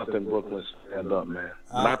 Oh, nothing. Brooklyn, stand up, man.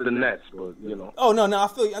 Not the Nets, but, you know. Oh, no, I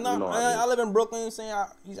feel you. I live in Brooklyn. Saying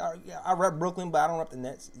I rep Brooklyn, but I don't rep the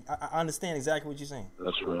Nets. I understand exactly what you're saying.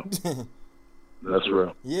 That's real. That's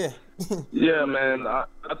real. Yeah. Yeah, man. I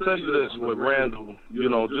tell you this, with Randle, you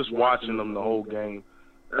know, just watching him the whole game,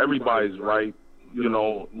 everybody's right, you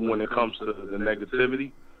know, when it comes to the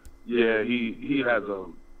negativity. Yeah, he has a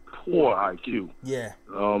poor IQ. Yeah.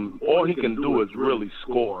 All he can do is really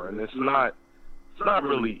score, and it's not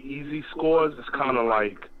really easy scores. It's kind of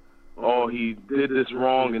like, oh, he did this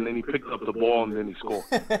wrong, and then he picked up the ball, and then he scored.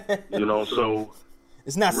 You know, so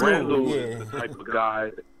it's not Randle is the type of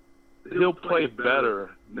guy, he'll play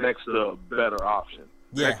better next to a better option,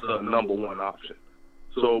 next to a number one option.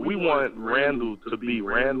 So we want Randle to be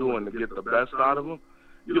Randle and to get the best out of him.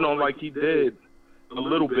 You know, like he did a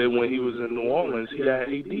little bit when he was in New Orleans. He had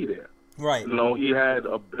AD there. Right. You know, he had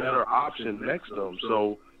a better option next to him.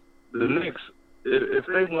 So the Knicks, if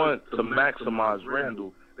they want to maximize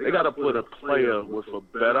Randle, they got to put a player with a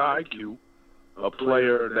better IQ, a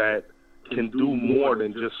player that can do more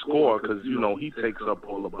than just score, because, you know, he takes up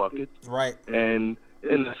all the buckets. Right. And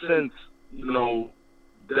in a sense, you know,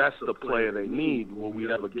 that's the player they need. Will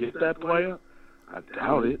we ever get that player? I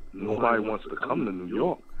doubt it. Nobody wants to come to New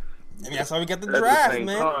York. I mean, that's why we got the draft,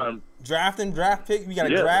 man. drafting draft pick. We got to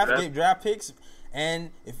get draft picks,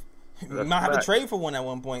 and if you might have to trade for one at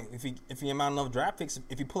one point if you amount enough draft picks.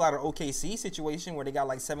 If you pull out an OKC situation where they got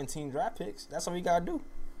like 17 draft picks, that's what we got to do.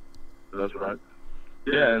 That's right.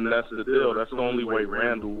 Yeah, and that's the deal. That's the only way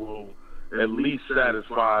Randall will at least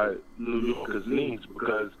satisfy New Yorkers' needs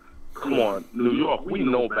because, come on, New York, we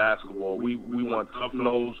know basketball. We want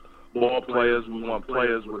tough-nosed ball players. We want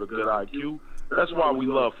players with a good IQ. That's why we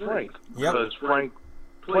love Frank, because Frank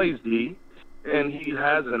plays D, and he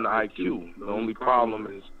has an IQ. The only problem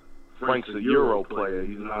is Frank's a Euro player.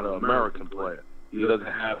 He's not an American player. He doesn't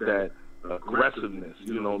have that aggressiveness.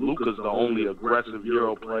 You know, Luka's the only aggressive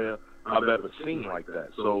Euro player I've ever seen like that.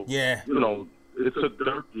 So, you know, it took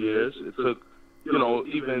Dirk years. It took, you know,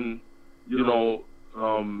 even, you know,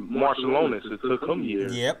 Marciulionis, it took him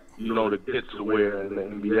years, you know, to get to where in the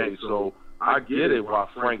NBA. So I get it why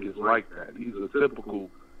Frank is like that. He's a typical,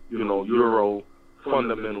 you know, Euro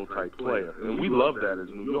fundamental type player. And we love that as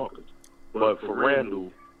New Yorkers. But for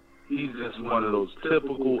Randall, he's just one of those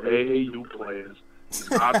typical AAU players. He's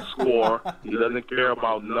got to score. He doesn't care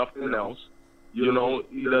about nothing else. You know,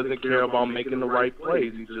 he doesn't care about making the right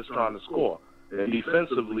plays. He's just trying to score. And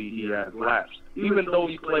defensively, he has lapsed. Even though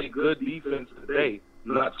he played good defense today,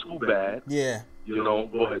 not too bad. Yeah. You know,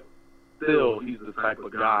 but still, he's the type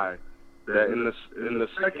of guy that in the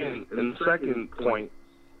second point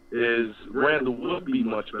is Randall would be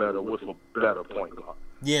much better with a better point guard.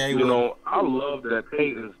 Yeah, you know, I love that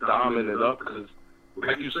Payton's dominant up because,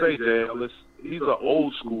 like you say, Jay Ellis, he's an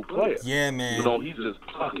old school player. Yeah, man. You know, he's just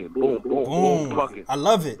plucking, boom, boom, boom, plucking. I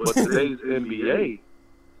love it. But today's NBA,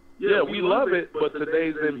 yeah, we love it. But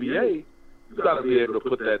today's NBA, you got to be able to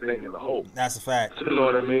put that thing in the hole. That's a fact. You know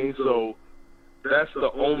what I mean? So that's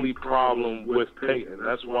the only problem with Payton.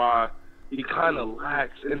 That's why he kind of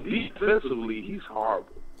lacks. And defensively, he's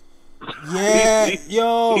horrible. Yeah,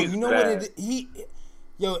 you know bad.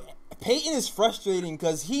 Payton is frustrating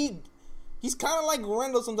because he's kind of like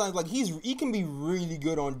Randall sometimes. Like he can be really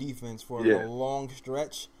good on defense for a long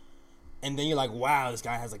stretch, and then you're like, wow, this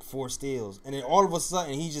guy has like 4 steals, and then all of a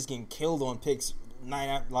sudden he's just getting killed on picks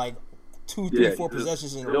 2, 3, 4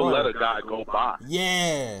 possessions in a row. He'll let a guy go by.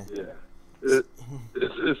 Yeah.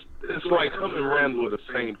 It's like him and Randall are the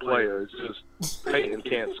same player. It's just Payton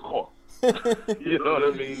can't score. You know what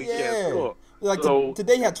I mean? He can't score. Like so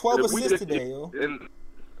today he had 12 assists today, yo.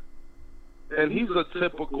 And he's a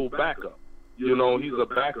typical backup. You know, he's a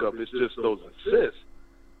backup. It's just those assists.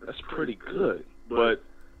 That's pretty good. But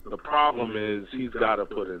the problem is he's got to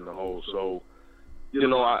put it in the hole. So, you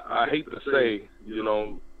know, I hate to say, you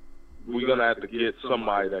know, we're going to have to get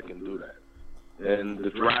somebody that can do that. And the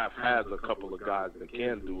draft has a couple of guys that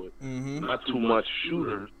can do it. Mm-hmm. Not too much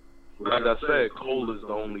shooters. Like I said, Cole is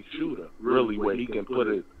the only shooter, really, where he can put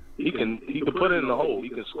it. He can put it in the hole. He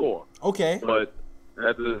can score. Okay. But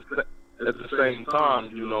at the same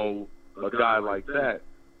time, you know, a guy like that,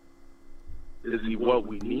 is he what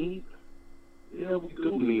we need? Yeah, we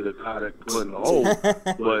do need a guy that can put in the hole.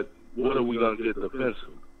 But what are we going to get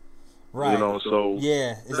defensively? Right. You know, so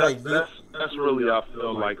that's really, I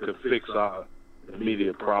feel like, to fix our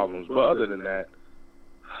immediate problems. But other than that,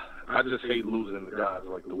 I just hate losing the guys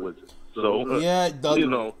like the Wizards. So, you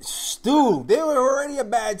know. Dude, they were already a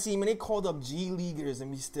bad team, and they called up G Leaguers,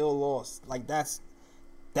 and we still lost. Like, that's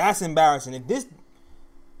embarrassing. If this,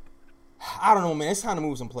 I don't know, man. It's time to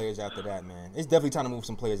move some players after that, man. It's definitely time to move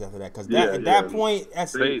some players after that. Because at that point,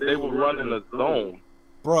 they were running a zone.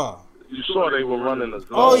 Bruh. You saw they were running a zone.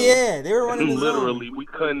 Oh, yeah. They were running a zone. Literally, we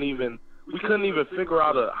couldn't even figure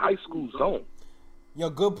out a high school zone. Yo,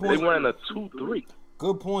 good point. They ran a 2-3.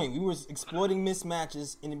 Good point. We were exploiting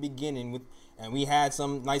mismatches in the beginning, and we had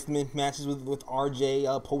some nice mismatches with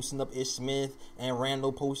RJ posting up Ish Smith and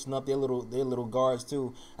Randall posting up their little guards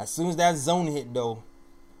too. As soon as that zone hit, though,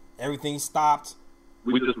 everything stopped.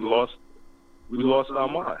 We just lost. We lost our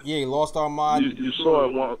mind. Yeah, you lost our mind. You saw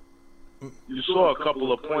it one. You saw a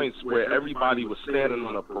couple of points where everybody was standing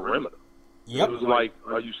on a perimeter. Yep. It was like,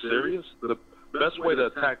 are you serious? The best way to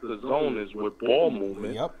attack the zone is with ball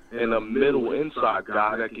movement and a middle inside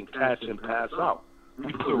guy that can catch and pass out.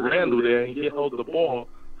 We put Randall there and he held the ball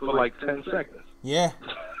for like 10 seconds. Yeah.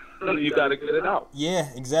 You got to get it out. Yeah,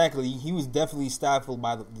 exactly. He was definitely stifled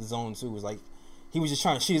by the zone too. It was like he was just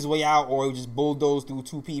trying to shoot his way out, or he just bulldozed through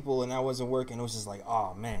 2 people and that wasn't working. It was just like,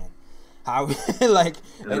 oh man, how like.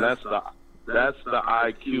 And that's the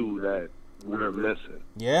IQ that we're missing.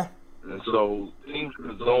 Yeah. And so teams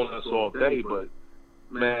can zone us all day, but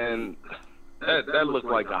man, that looked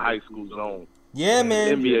like a high school zone. Yeah,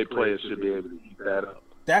 man. NBA players should be able to eat that up.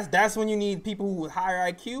 That's when you need people with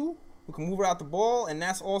higher IQ who can move out the ball, and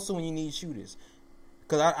that's also when you need shooters.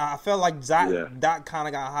 Because I felt like Doc kind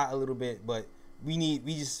of got hot a little bit, but we're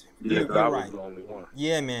Dot right. was the only one.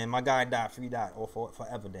 Yeah, man, my guy Dot, free Dot, or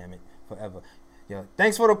forever, damn it, forever. Yeah,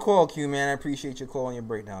 thanks for the call, Q, man. I appreciate your call and your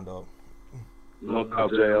breakdown, dog. No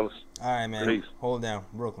doubt, Jay Ellis. All right, man. Peace. Hold down,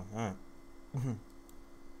 Brooklyn. All right.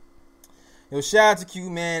 Yo, shout out to Q,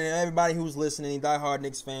 man, and everybody who's listening, diehard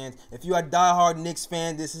Knicks fans. If you are diehard Knicks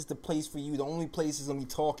fan, this is the place for you. The only place is gonna be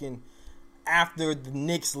talking after the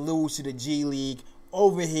Knicks lose to the G League.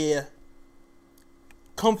 Over here,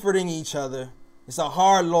 comforting each other. It's a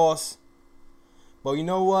hard loss, but you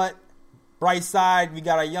know what? Bright side, we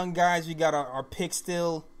got our young guys. We got our picks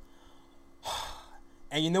still,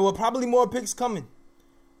 and you know what? Probably more picks coming.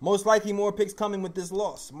 Most likely more picks coming with this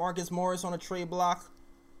loss. Marcus Morris on a trade block.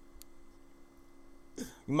 You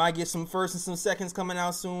might get some first and some seconds coming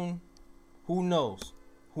out soon. Who knows?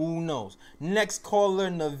 Who knows? Next caller,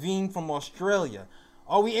 Naveen from Australia.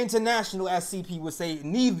 Are we international, as CP would say?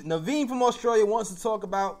 Naveen from Australia wants to talk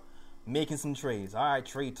about making some trades. All right,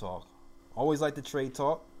 trade talk. Always like the trade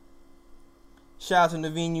talk. Shout out to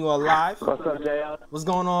Naveen, you are live. What's up, JL? What's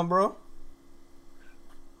going on, bro?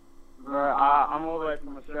 I'm all the way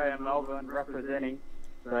from Australia, Melbourne, representing.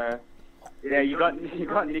 So, yeah, you got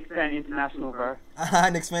Knicks Fan International, bro.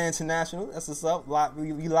 Knicks Fan International. That's what's up.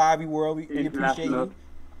 We live, we world. We appreciate you.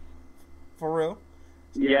 For real.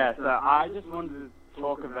 Yeah, so I just wanted to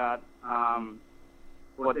talk about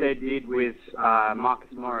what they did with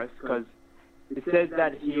Marcus Morris, because it says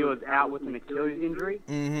that he was out with an Achilles injury,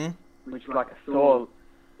 which was like a sore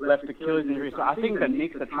left Achilles injury. So I think the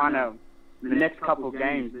Knicks are trying to, in the next couple of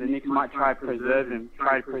games, the Knicks might try to preserve him,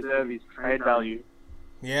 try to preserve his trade value.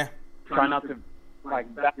 Yeah. Try not to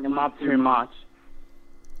back him up too much.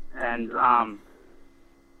 And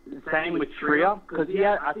the same with Trier, because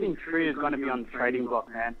I think Trier is going to be on the trading block,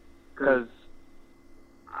 man. Because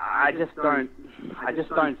I just don't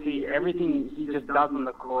see everything he just does on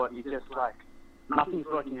the court. He just nothing's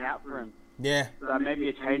working out for him. Yeah. So maybe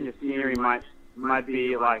a change of scenery might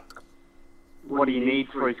be what he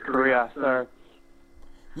needs for his career. So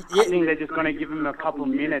I think they're just going to give him a couple of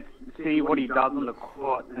minutes to see what he does on the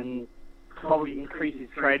court and probably increase his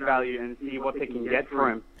trade value and see what they can get for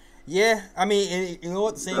him. Yeah, I mean, you know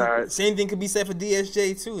what? Same thing could be said for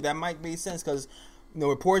DSJ too. That might make sense because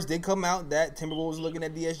reports did come out that Timberwolves were looking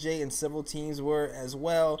at DSJ and several teams were as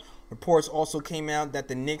well. Reports also came out that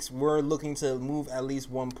the Knicks were looking to move at least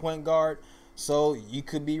one point guard. So you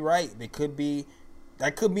could be right. That could be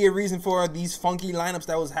a reason for these funky lineups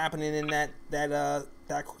that was happening in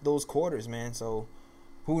those quarters, man. So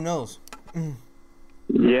who knows?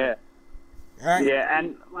 Yeah. All right. Yeah,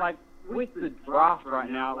 and with the draft right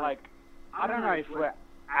now, I don't know if we're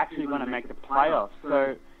actually going to make the playoffs.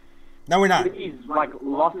 So no, we're not. These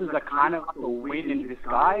losses are kind of a win in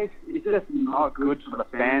disguise. It's just not good for the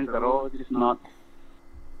fans at all. It's just not.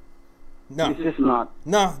 No, it's just not.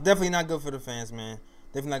 No, definitely not good for the fans, man.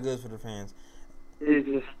 Definitely not good for the fans. It's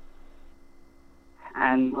just,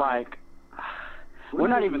 and we're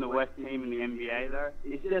not even the worst team in the NBA though.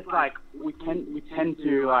 It's just we tend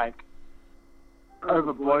to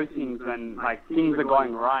overblow things when things are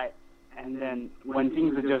going right, and then when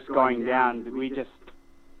things are just going down, we just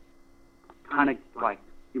kind of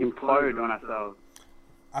implode on ourselves.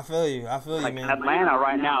 I feel you, man. Atlanta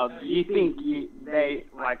right now, do you think they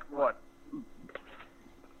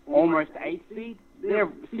almost 8 seed? They're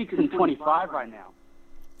 6-25 right now.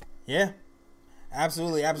 Yeah,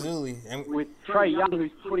 absolutely. And with Trae Young,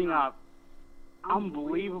 who's putting up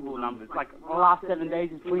unbelievable numbers. The last 7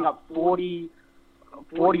 days, he's putting up 40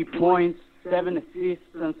 points, 7 assists,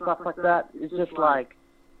 and stuff like that. It's just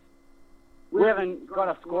we haven't got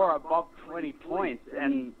a score above 20 points,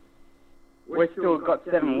 and we've still got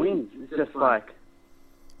 7 wins. It's just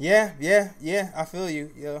Yeah, I feel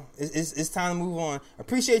you. Yeah, it's time to move on.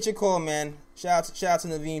 Appreciate your call, man. Shout out to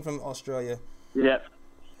Naveen from Australia. Yep.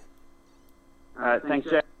 All right, thanks,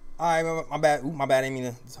 Jack. All right, my bad. My bad. I didn't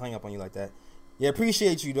mean to hang up on you like that. Yeah,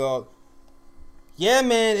 appreciate you, dog. Yeah,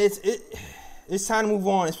 man, it's time to move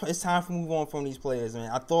on. It's time to move on from these players,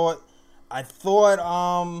 man. I thought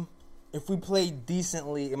if we play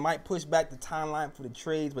decently, it might push back the timeline for the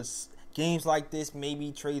trades, but games like this,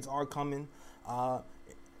 maybe trades are coming.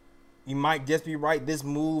 You might just be right. This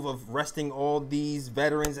move of resting all these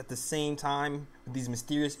veterans at the same time with these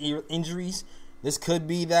mysterious injuries, this could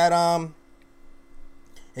be that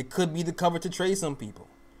it could be the cover to trade some people.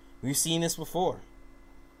 We've seen this before.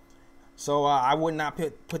 So I would not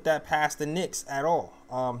put that past the Knicks at all.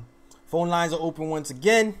 Phone lines are open once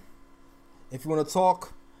again. If you want to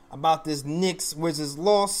talk about this Knicks Wizards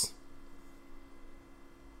loss,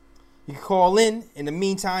 You can call in. In the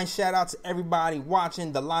meantime, shout out to everybody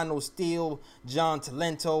watching. Delano Steele, John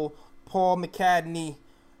Talento, Paul McCadney,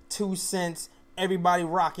 2 Cents. Everybody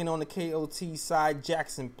rocking on the KOT side.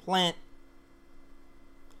 Jackson Plant.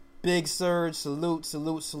 Big Surge. Salute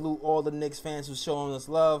all the Knicks fans who's showing us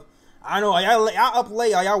love. I know, are y'all up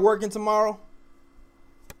late? Are y'all working tomorrow?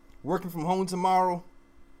 Working from home tomorrow?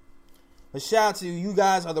 But shout out to you. You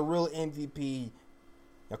guys are the real MVP.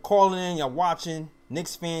 You're calling in. You're watching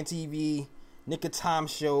Knicks Fan TV, Nick of Time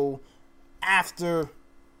Show, after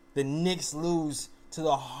the Knicks lose to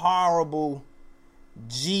the horrible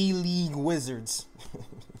G League Wizards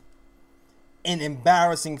in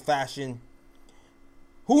embarrassing fashion.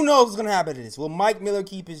 Who knows what's going to happen to this? Will Mike Miller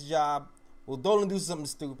keep his job? Will Dolan do something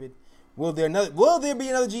stupid? Will there be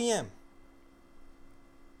another GM?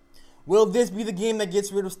 Will this be the game that gets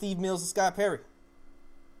rid of Steve Mills and Scott Perry?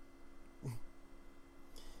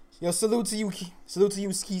 Yo, salute to you,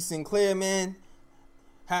 Keith Sinclair, man.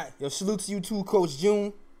 Yo, salute to you too, Coach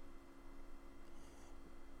June.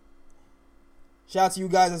 Shout out to you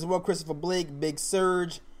guys as well, Christopher Blake, Big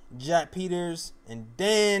Surge, Jack Peters, and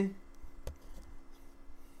Dan.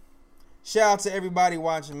 Shout out to everybody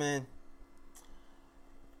watching, man.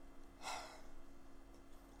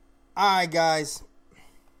 Alright, guys.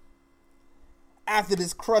 After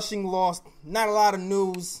this crushing loss, not a lot of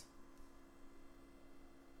news.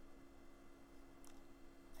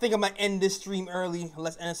 I think I'm going to end this stream early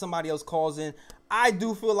unless somebody else calls in. I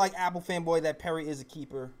do feel like Apple fanboy that Perry is a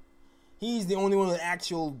keeper. He's the only one with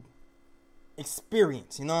actual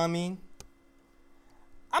experience, you know what I mean?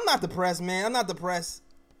 I'm not depressed, man. I'm not depressed.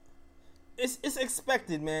 It's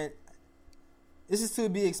expected, man. This is to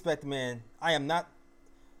be expected, man. I am not.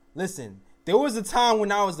 Listen, there was a time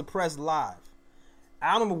when I was depressed live.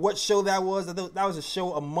 I don't remember what show that was. That was a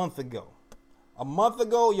show a month ago. A month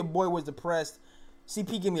ago, your boy was depressed.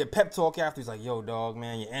 CP gave me a pep talk after. He's like, yo, dog,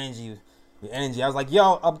 man, your energy. I was like,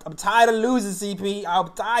 yo, I'm tired of losing, CP. I'm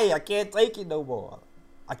tired. I can't take it no more.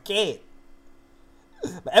 I can't.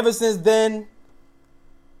 But ever since then,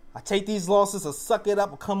 I take these losses, I suck it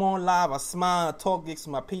up, I come on live, I smile, I talk gigs to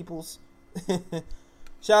my peoples. Shout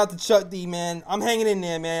out to Chuck D, man. I'm hanging in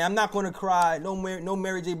there, man. I'm not going to cry. No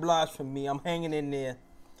Mary J. Blige from me. I'm hanging in there.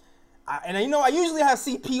 I usually have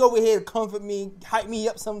CP over here to comfort me, hype me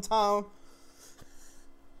up sometime.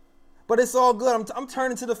 But it's all good. I'm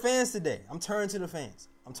turning to the fans today. I'm turning to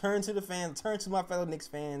my fellow Knicks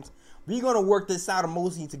fans. We're going to work this out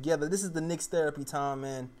emotionally together. This is the Knicks therapy time,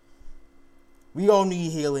 man. We all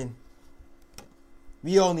need healing.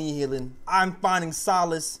 I'm finding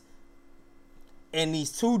solace in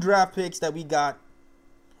these 2 draft picks that we got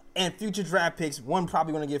and future draft picks. One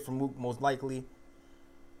probably going to get from Mook, most likely.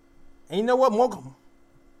 And you know what?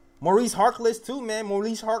 Maurice Harkless too, man.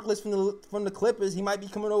 Maurice Harkless from the Clippers. He might be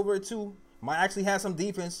coming over too. Might actually have some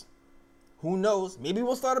defense. Who knows? Maybe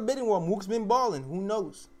we'll start a bidding war. Mook's been balling. Who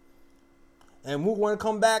knows? And Mook want to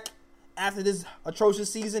come back after this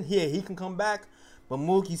atrocious season. Here, he can come back. But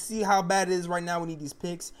Mook, you see how bad it is right now. We need these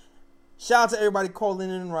picks. Shout out to everybody calling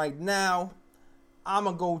in right now. I'm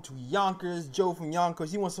going to go to Yonkers. Joe from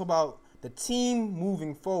Yonkers. He wants to talk about the team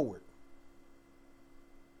moving forward.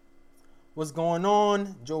 What's going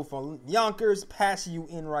on? Joe from Yonkers, passing you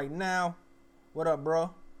in right now. What up,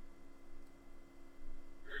 bro?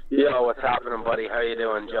 Yo, what's happening, buddy? How you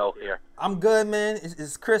doing? Joe here. I'm good, man.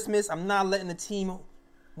 It's Christmas. I'm not letting the team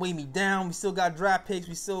weigh me down. We still got draft picks.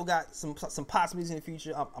 We still got some possibilities in the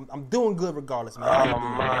future. I'm doing good regardless, man. Oh,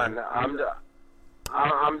 man.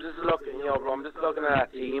 I'm just looking, bro. I'm just looking at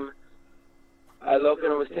that team. I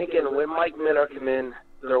was thinking when Mike Miller came in,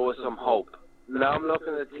 there was some hope. Now I'm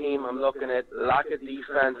looking at the team. I'm looking at lack of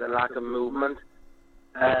defense and lack of movement.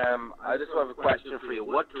 I just have a question for you.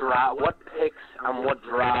 What picks and what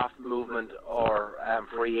draft movement or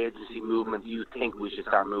free agency movement do you think we should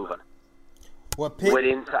start moving? What pick?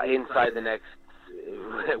 Inside the next.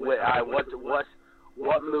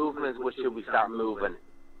 What movements should we start moving?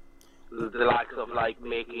 The likes of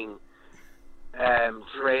making,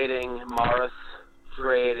 trading Morris,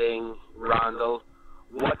 trading Randall.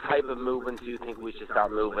 What type of movement do you think we should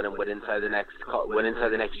start moving and inside the next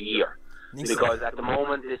year? Because at the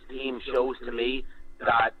moment, this team shows to me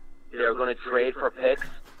that they're going to trade for picks,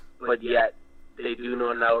 but yet they do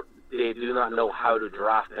not know how to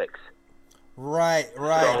draft picks. Right.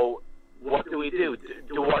 So what do we do?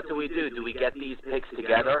 Do we get these picks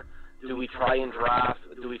together? Do we try and draft?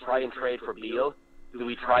 Do we try and trade for Beal? Do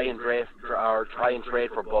we try and trade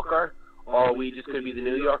for Booker? Or are we just going to be the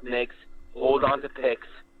New York Knicks? Hold on to picks,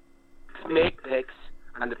 make picks,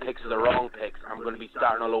 and the picks are the wrong picks. I'm going to be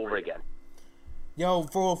starting all over again. Yo,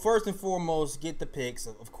 for first and foremost, get the picks.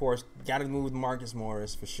 Of course, got to move Marcus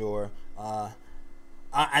Morris for sure.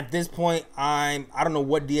 At this point, I don't know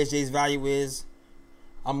what DSJ's value is.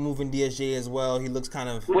 I'm moving DSJ as well. He looks kind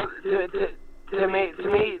of. Well, to me,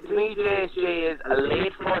 DSJ is a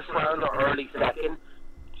late first round or early second,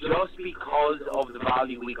 just because of the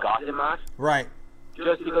value we got him at. Right.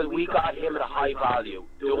 Just because we got him at a high value.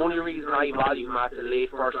 The only reason I value him at a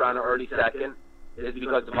late first round or early second is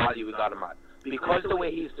because the value we got him at. Because the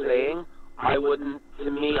way he's playing, I'd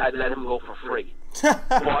let him go for free.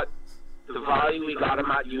 But the value we got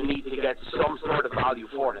him at, you need to get some sort of value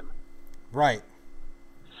for him. Right.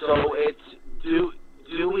 So it's do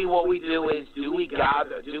we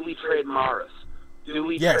trade Morris? Do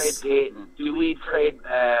we trade Payton? Do we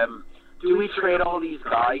trade all these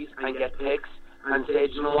guys and get picks and say,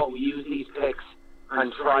 you know what, we use these picks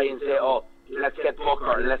and try and say, oh, let's get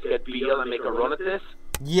Booker and let's get Beal and make a run at this?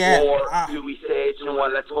 Yeah. Or do we say, you know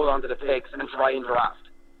what, let's hold on to the picks and try and draft?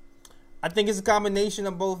 I think it's a combination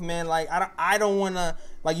of both, man. Like I don't want to,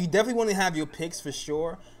 like, you definitely want to have your picks for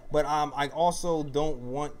sure, but I also don't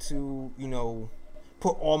want to,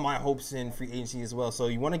 put all my hopes in free agency as well. So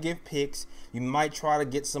you want to give picks. You might try to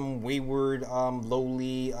get some wayward,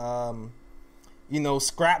 lowly,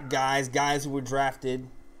 scrap guys who were drafted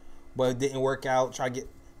but it didn't work out. Try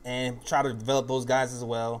to develop those guys as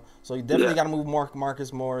well. So you definitely got to move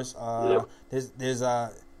Marcus Morris. There's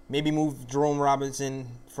maybe move Jerome Robinson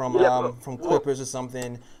from Clippers or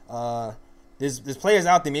something. There's players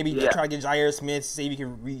out there. Maybe try to get Jair Smith. See if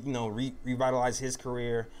you can revitalize his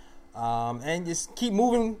career. And just keep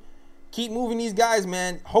moving these guys,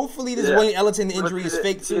 man. Hopefully this Wayne Ellington injury is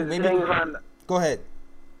fake too. Maybe go ahead.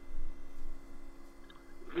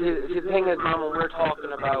 The thing is, man, when we're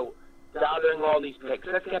talking about gathering all these picks,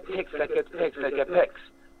 let's get picks.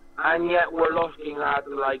 And yet we're looking at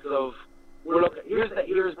the likes of here's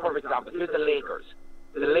a perfect example. Here's the Lakers.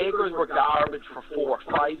 The Lakers were garbage for 4 or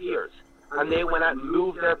 5 years, and they went out and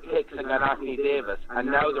moved their picks and got Anthony Davis, and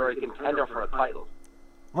now they're a contender for a title.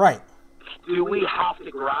 Right. Do we have to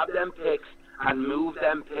grab them picks and move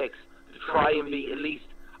them picks to try and be at least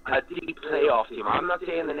a deep playoff team? I'm not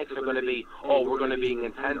saying the Knicks are going to be, we're going to be a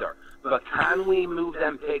contender. But can we move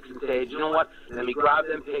them picks and say, you know what, let me grab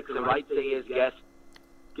them picks, and right say is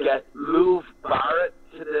move Barrett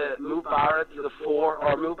to the 4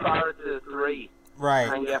 or move Barrett to the 3. Right.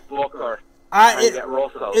 And get Booker. Get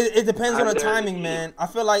Russell. It depends on the timing, man. I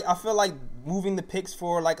feel like moving the picks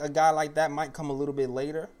for like a guy like that might come a little bit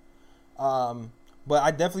later. But I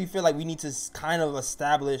definitely feel like we need to kind of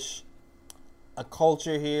establish a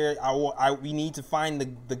culture here. We need to find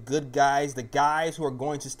the good guys, the guys who are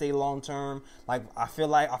going to stay long term. Like I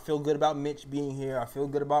feel good about Mitch being here. I feel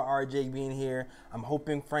good about RJ being here. I'm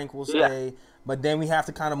hoping Frank will stay. Yeah. But then we have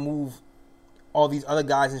to kind of move all these other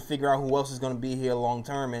guys and figure out who else is going to be here long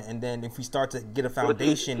term, and then if we start to get a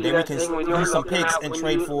foundation, then we can use some picks and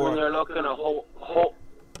trade for. When you're looking at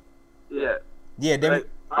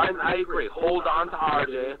I agree. Hold on to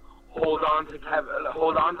RJ. Hold on to Kevin.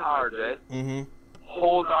 Hold on to RJ. Mm-hmm.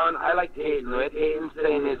 Hold on. I like Payton. The way Payton's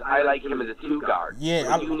saying is, I like him as a 2 guard.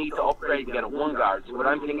 Yeah. You need to upgrade and get a 1 guard. So what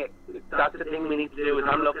I'm thinking, that's the thing we need to do. Is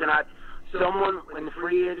I'm looking at someone in the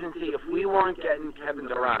free agency. If we weren't getting Kevin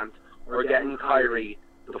Durant or getting Kyrie,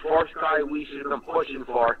 the first guy we should have been pushing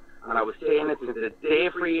for, and I was saying it since the day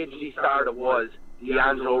free agency started, was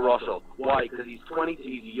D'Angelo Russell. Why? Because he's 22,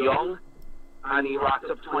 he's young, and he racks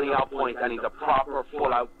up 20-odd points, and he's a proper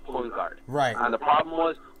full-out point guard. Right. And the problem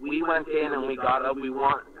was, we went in and got a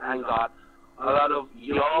lot of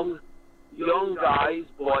young guys,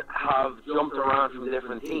 but have jumped around from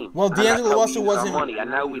different teams. Well, D'Angelo Russell wasn't money, and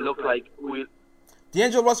now we look like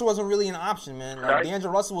D'Angelo Russell wasn't really an option, man. Like,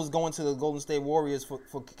 D'Angelo Russell was going to the Golden State Warriors for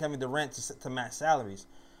Kevin Durant to match salaries,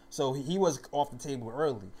 so he was off the table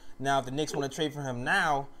early. Now, if the Knicks want to trade for him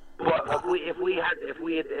now, but if we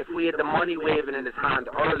had the money waving in his hand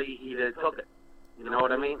early, he'd have took it. You know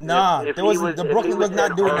what I mean? Nah, Brooklyn was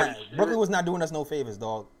not doing that. Brooklyn was not doing us no favors,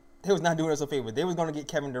 dog. They was not doing us no favors. They was going to get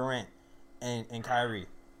Kevin Durant and Kyrie.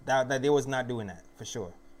 That they was not doing that for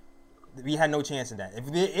sure. We had no chance in that.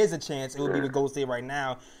 If there is a chance, it would be with Golden State right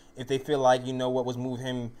now. If they feel like, let's move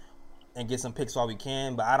him and get some picks while we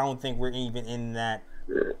can. But I don't think we're even in that.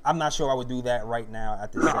 I'm not sure I would do that right now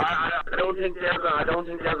at this second. I don't think they're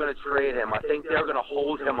going to trade him. I think they're going to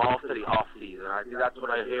hold him off to the off season. I think that's what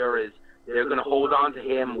I hear is they're going to hold on to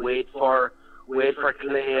him, wait for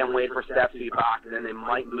Clay and wait for Steph to be back, and then they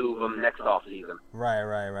might move him next off season. Right.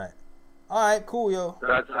 All right, cool, yo.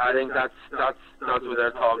 I think that's what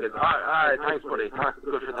their talk is. All right, thanks, buddy.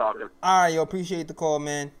 Good for talking. All right, yo, appreciate the call,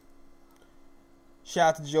 man.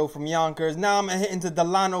 Shout out to Joe from Yonkers. Now I'm hitting to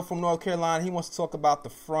Delano from North Carolina. He wants to talk about the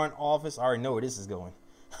front office. I already know where this is going.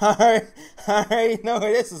 I already know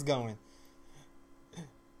where this is going.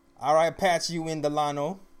 All right, patch you in,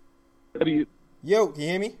 Delano. Yo, can you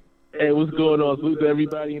hear me? Hey, what's going on? Salute to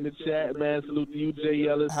everybody in the chat, man. Salute to you, Jay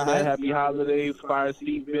Ellis, man. Happy holidays, fire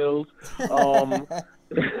Steve Mills.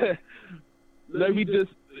 Let me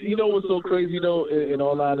just, you know what's so crazy, though, in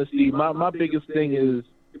all honesty? My biggest thing is,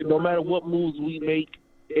 no matter what moves we make,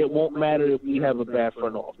 it won't matter if we have a bad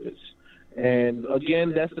front office. And,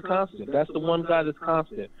 again, that's the constant. That's the one guy that's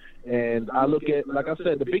constant. And I look at, like I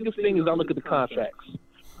said, the biggest thing is I look at the contracts.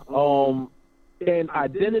 And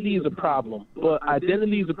identity is a problem. But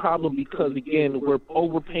identity is a problem because, again, we're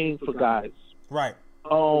overpaying for guys. Right.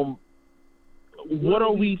 What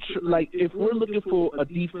are we, like, if we're looking for a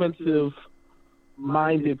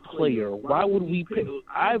defensive-minded player, why would we pay?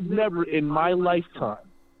 I've never in my lifetime,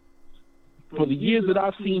 for the years that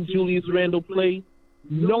I've seen Julius Randle play,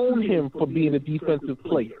 known him for being a defensive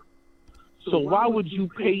player. So why would you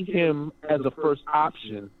pay him as a first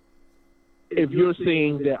option if you're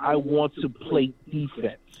saying that I want to play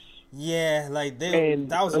defense? Yeah, like that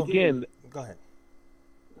was again. Go ahead.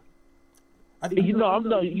 You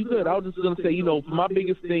good. I was just gonna say, my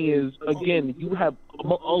biggest thing is, again, you have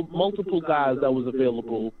multiple guys that was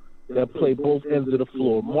available that play both ends of the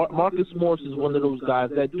floor. Marcus Morris is one of those guys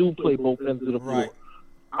that do play both ends of the floor. Right.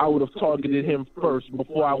 I would have targeted him first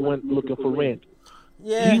before I went looking for Randle.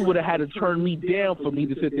 Yeah. He would have had to turn me down for me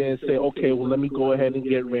to sit there and say, okay, well, let me go ahead and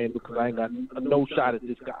get Randle because I ain't got no shot at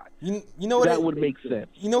this guy. You know what? That would make sense.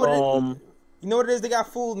 You know what? You know what it is? They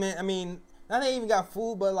got fooled, man. I mean, not they even got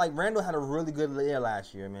fooled, but like Randle had a really good year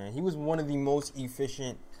last year, man. He was one of the most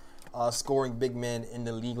efficient scoring big men in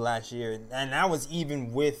the league last year, and that was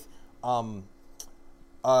even with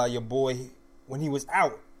your boy when he was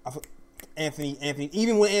out. Anthony.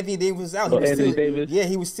 Even when Anthony Davis was out,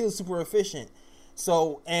 he was still super efficient.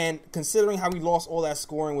 So, and considering how we lost all that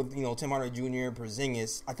scoring with, Tim Hardaway Jr. and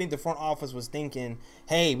Porzingis, I think the front office was thinking,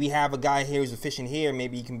 hey, we have a guy here who's efficient here.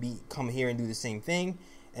 Maybe he can come here and do the same thing.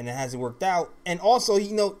 And it hasn't worked out. And also,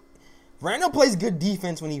 Randle plays good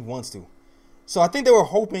defense when he wants to. So I think they were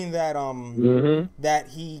hoping that that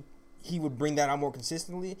he would bring that out more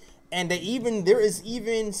consistently. And there is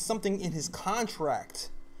even something in his contract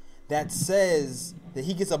that says that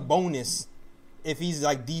he gets a bonus if he's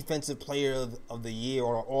like defensive player of the year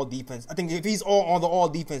or all defense. I think if he's on the all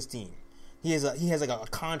defense team, he has like a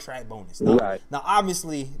contract bonus. Now,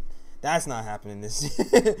 obviously, that's not happening this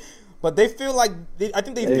year. But they feel like he's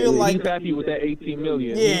happy with that $18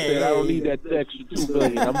 million. Yeah, he said, I don't need that extra $2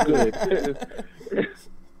 million. I'm good.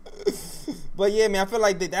 But yeah, man, I feel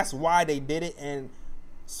like that's why they did it. And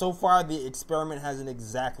so far, the experiment hasn't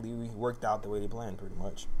exactly worked out the way they planned, pretty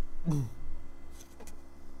much.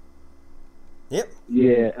 Yep.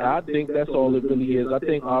 Yeah, I think that's all it really is. I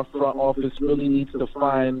think our front office really needs to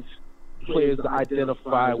find players to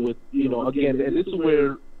identify with, again, and this is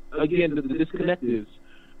where, again, the disconnect is.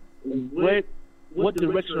 What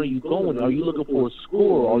direction are you going? Are you looking for a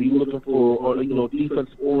scorer? Are you looking for,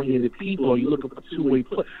 defense-oriented people? Are you looking for two-way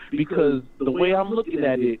play? Because the way I'm looking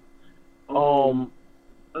at it,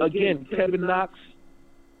 again, Kevin Knox,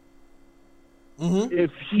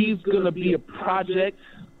 if he's going to be a project,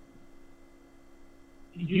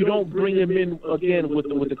 you don't bring him in again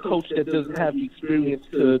with the coach that doesn't have the experience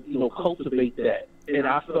to cultivate that. And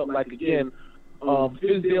I felt like, again,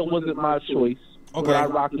 Fizdale wasn't my choice. Okay. But I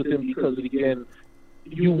rocked with him because, again,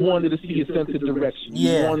 you wanted to see a sense of direction.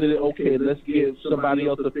 Yeah. You wanted to, let's give somebody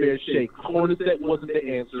else a fair shake. Hornacek wasn't the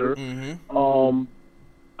answer.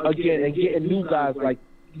 Again, and getting new guys like,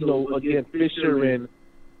 again, Fisher, and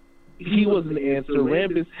he wasn't the answer.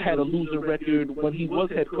 Rambis had a losing record when he was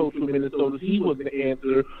head coach for Minnesota. He wasn't the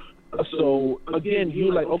answer. So, again,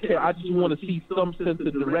 you're like, okay, I just want to see some sense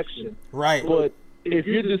of direction. Right. But if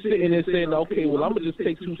you're just sitting there saying, okay, well, I'm going to just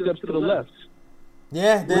take 2 steps to the left.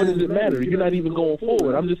 Yeah. What does it matter? You're not even going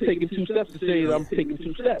forward. I'm just taking 2 steps to say that I'm taking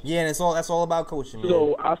 2 steps. Yeah, and that's all about coaching, man.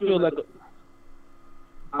 So I feel like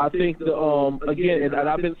I think again, and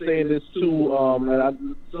I've been saying this too,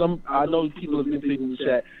 and I know people have been thinking in the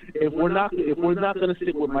chat. If we're not going to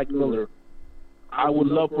stick with Mike Miller, I would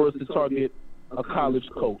love for us to target a college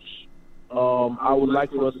coach. I would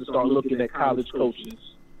like for us to start looking at college coaches.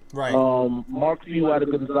 Right. Mark Few out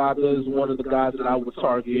of Gonzaga is one of the guys that I would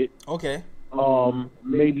target. Okay.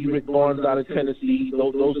 Maybe Rick Barnes out of Tennessee.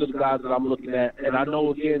 Those are the guys that I'm looking at. And I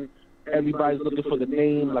know, again, everybody's looking for the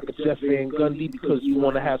name, like a Jeff Van Gundy, because you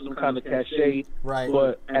want to have some kind of cachet. Right.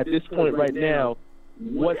 But at this point right now,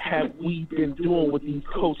 what have we been doing with these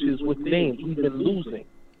coaches with names? We've been losing.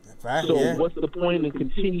 So what's the point in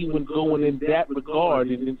continuing going in that regard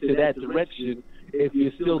and into that direction if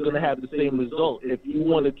you're still going to have the same result? If you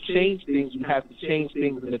want to change things, you have to change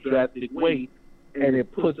things in a drastic way, and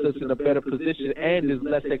it puts us in a better position, and there's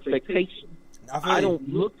less expectation. I don't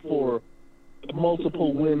look for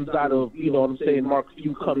multiple wins out of, Mark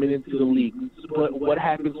Few coming into the league. But what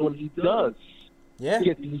happens when he does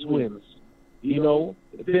get these wins?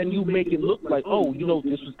 Then you make it look like,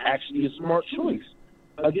 this was actually a smart choice.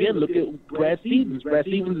 Again, look at Brad Stevens. Brad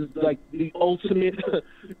Stevens is like the ultimate,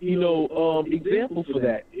 example for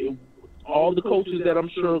that. All the coaches that I'm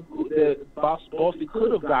sure that Boston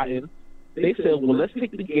could have gotten, they said, well, let's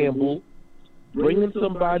take the gamble, bring in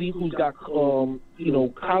somebody who's got,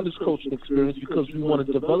 college coaching experience because we want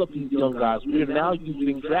to develop these young guys. We're now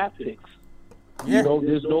using draft picks.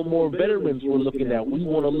 There's no more veterans we're looking at. We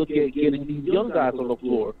want to look at getting these young guys on the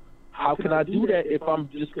floor. How can I do that if I'm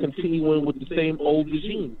just continuing with the same old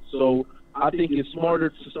regime? So I think it's smarter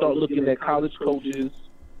to start looking at college coaches.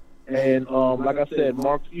 And like I said,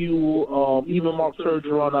 Mark Few, even Mark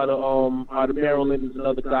Turgeon out of Maryland is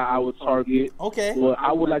another guy I would target. Okay. But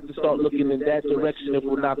I would like to start looking in that direction if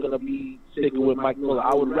we're not going to be sticking with Mike Miller.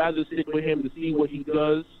 I would rather stick with him to see what he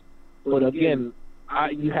does. But again,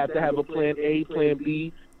 you have to have a plan A, plan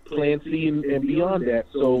B, plan C, and beyond that.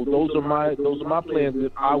 So those are my plans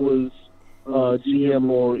if I was GM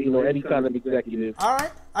or any kind of executive. All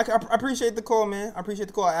right, I appreciate the call, man. I appreciate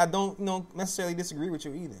the call. I don't necessarily disagree with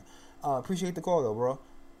you either. Appreciate the call though, bro.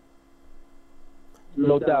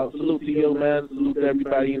 No doubt. Salute to you, man. Salute to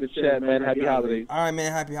everybody in the chat, man. Happy holidays. All right,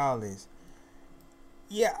 man. Happy holidays.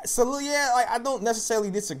 Yeah. So I don't necessarily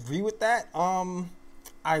disagree with that.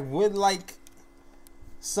 I would like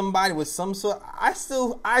somebody with some sort. I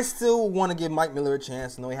still want to give Mike Miller a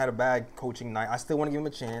chance. I know he had a bad coaching night. I still want to give him a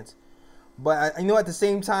chance. But I know at the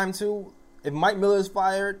same time too, if Mike Miller is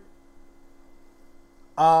fired,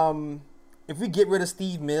 if we get rid of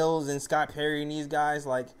Steve Mills and Scott Perry and these guys,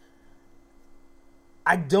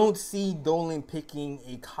 I don't see Dolan picking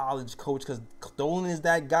a college coach because Dolan is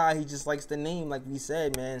that guy. He just likes the name, like we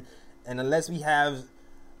said, man. And unless we have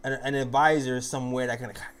an advisor somewhere that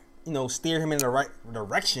can steer him in the right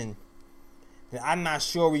direction, then I'm not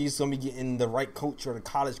sure we're just going to be getting the right coach or the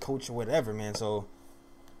college coach or whatever, man. So,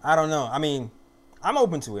 I don't know. I mean, I'm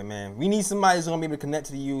open to it, man. We need somebody who's going to be able to connect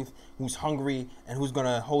to the youth, who's hungry, and who's going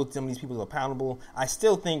to hold some of these people accountable. I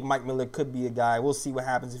still think Mike Miller could be a guy. We'll see what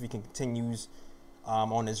happens if he continues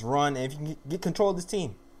on his run and if he can get control of this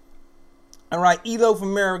team. All right, Elo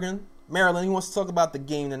from Maryland. He wants to talk about the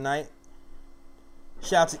game tonight.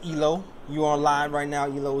 Shout out to Elo. You are live right now.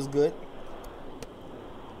 Elo is good.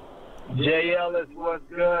 Jay Ellis, what's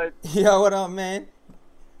good? Yo, what up, man?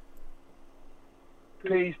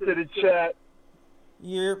 Peace to the chat.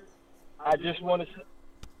 Yep. I just want to say,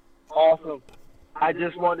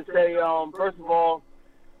 first of all,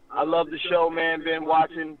 I love the show, man. Been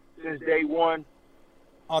watching since day one.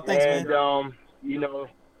 Oh, thanks, man. And,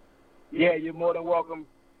 you're more than welcome.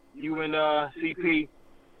 You and CP.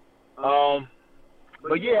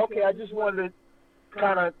 But yeah, okay, I just wanted to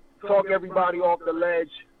kind of talk everybody off the ledge,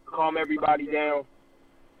 calm everybody down.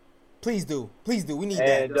 Please do. We need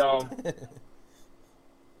that.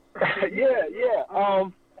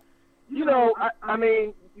 I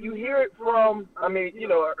mean, you hear it from,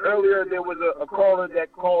 earlier there was a caller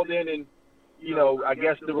that called in and, I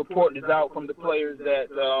guess the report is out from the players that,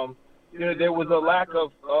 there was a lack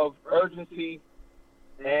of urgency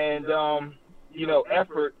and,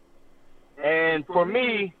 effort. And for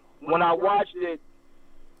me, when I watched it,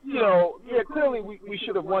 clearly we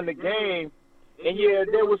should have won the game. And,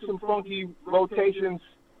 there was some funky rotations,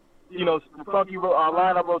 funky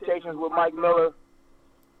lineup rotations with Mike Miller.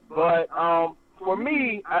 But for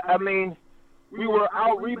me, I mean, we were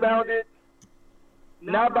out-rebounded,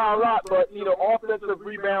 not by a lot, but, offensive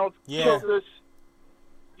rebounds killed us,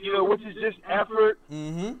 which is just effort.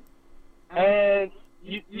 Mm-hmm. And,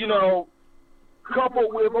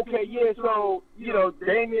 coupled with, so,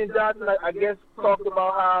 Damian Johnson, I guess, talked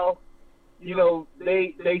about how,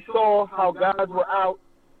 they saw how guys were out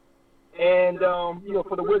and,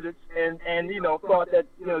 for the Wizards and thought that,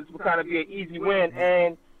 this would kind of be an easy win.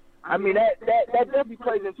 And, I mean, that definitely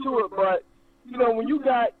plays into it. But, when you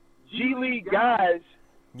got G League guys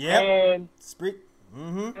and,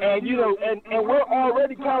 mm-hmm. and, and we're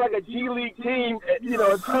already kind of like a G League team, in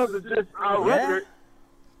terms of just our record,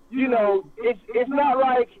 it's not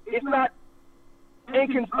like it's not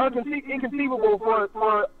inconceivable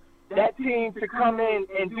for that team to come in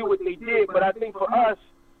and do what they did. But I think for us,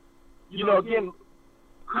 again,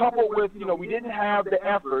 coupled with, we didn't have the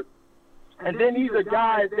effort. And And then these are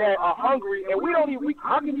guys that are hungry, and we don't even.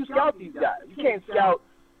 How can you scout these guys? You can't scout.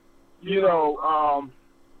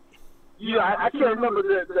 I can't remember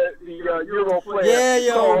the Euro player.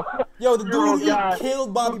 Yeah, the dude he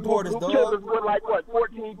killed Bobby Portis, dog. Killed us with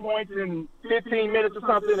 14 points in 15 minutes or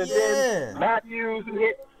something, and then Matthews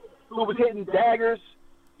who was hitting daggers.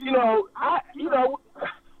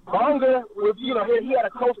 Bonga with he had a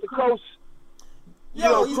coast to coast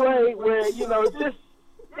play where it's just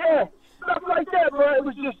stuff like that, bro. It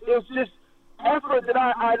was just effort that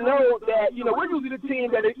I know that we're usually the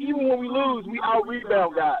team that even when we lose we out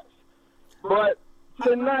rebound guys. But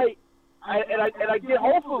tonight, I get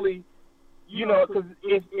hopefully, because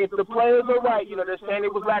if the players are right, they're saying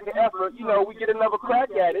it was lack of effort, we get another crack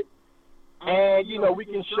at it, and we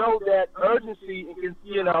can show that urgency,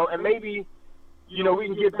 and maybe, we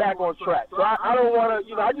can get back on track. So I don't want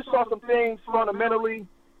to, I just saw some things fundamentally,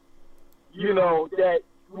 that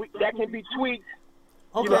can be tweaked.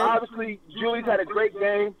 Okay. Obviously Julius had a great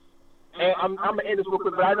game, and I'm gonna end this real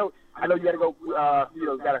quick, but I know you gotta go.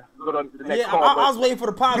 Gotta go to the next call. I was waiting for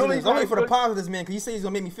the positives. I'm waiting for the positives, man, because you say he's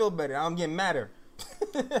gonna make me feel better. I'm getting madder.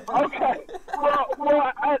 Okay.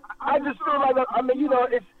 Well, I just feel like I'm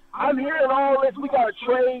hearing all this. We gotta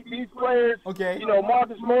trade these players. Okay.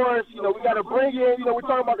 Marcus Morris. We gotta bring in. We're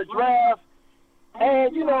talking about the draft,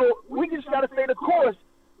 and we just gotta stay the course.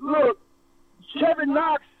 Look, Kevin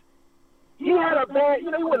Knox. He had a bad. He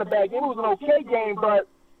wasn't a bad game. It was an okay game, but.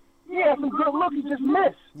 He had some good looks. He just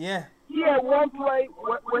missed. Yeah. He had one play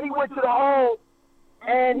where he went to the hole,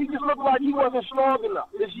 and he just looked like he wasn't strong enough.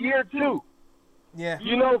 This year, too. Yeah.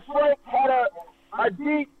 Frank had a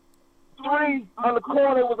deep three on the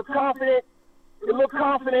corner. It looked confident.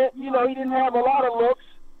 He didn't have a lot of looks.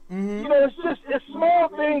 Mm-hmm. It's small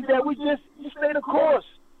things that we just stay the course.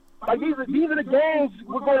 Like, these are the games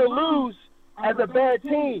we're going to lose as a bad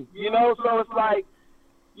team, So it's like,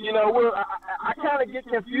 I kind of get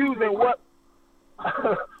confused in what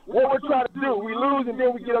we're trying to do. We lose and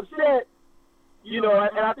then we get upset, and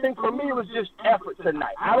I think for me it was just effort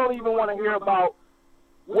tonight. I don't even want to hear about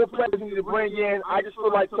what players we need to bring in. I just feel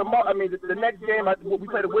like the next game, we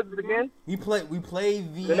play the Wizards again? We play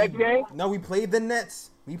the next game? No, we played the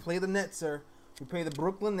Nets. We play the Nets, sir. We play the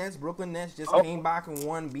Brooklyn Nets. Brooklyn Nets just came back and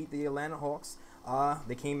won, beat the Atlanta Hawks.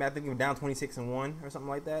 They came back, I think they were down 26-1 or something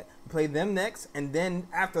like that. We played them next, and then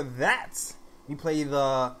after that, we play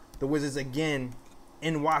the Wizards again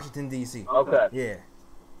in Washington, D.C. Okay. Yeah.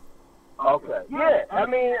 Okay. Yeah,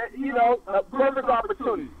 a perfect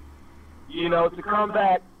opportunity, to come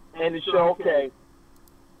back and to show, okay,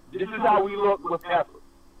 this is how we look with effort,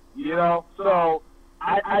 So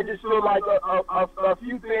I just feel like a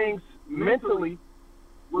few things mentally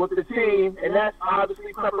with the team, and that's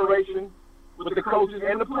obviously preparation with the coaches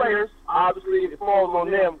and the players. Obviously, it falls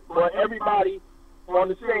on them, but everybody on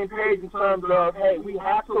the same page in terms of, hey, we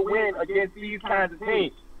have to win against these kinds of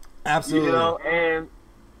teams. Absolutely. And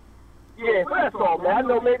yeah, that's all, man. I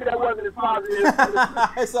know maybe that wasn't as positive.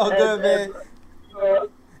 It's all good, man.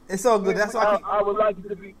 It's all good. That's why I would like it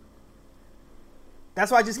to be.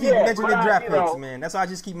 That's why I just keep mentioning draft picks, man. That's why I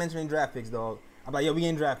just keep mentioning draft picks, dog. I'm like, we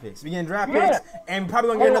getting draft picks. We getting draft picks, and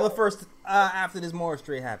probably gonna get another first after this Morris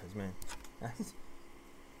trade happens, man.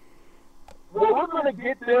 Well, we're gonna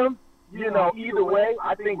get them, either way.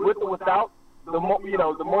 I think with or without the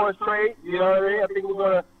Morris trade. You know what I mean? I think we're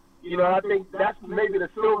gonna, I think that's maybe the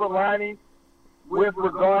silver lining with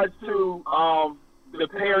regards to the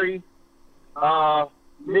Perry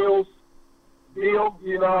Mills deal.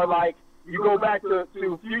 Like you go back to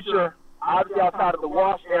future, obviously outside of the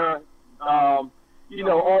Wash era. All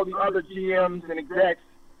the other GMs and execs,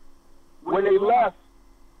 when they left,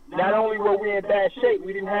 not only were we in bad shape,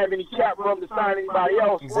 we didn't have any cap room to sign anybody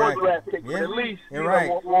else or draft pick, but at least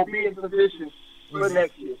we'll be in position for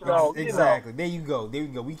next year. So exactly. There you go.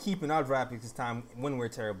 We keeping our draft picks this time when we're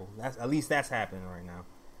terrible. At least that's happening right now.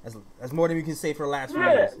 That's more than we can say for the last few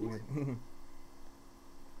years.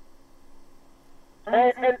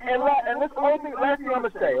 And this last thing I'm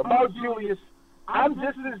gonna say about Julius. I'm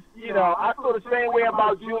just as, I feel the same way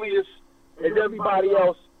about Julius as everybody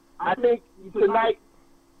else. I think tonight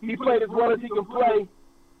he played as well as he can play,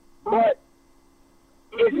 but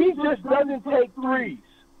if he just doesn't take threes,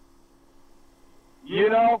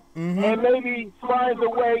 and maybe finds a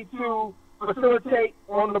way to facilitate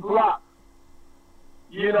on the block,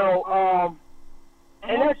 and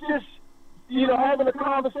that's just, having a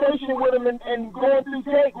conversation with him and going through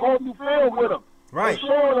film with him. Right. And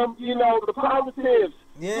showing them, the positives.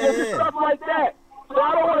 Just stuff like that. So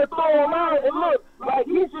I don't want to throw him out. And look, like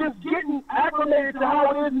he's just getting acclimated to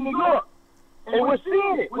how it is in New York. And we're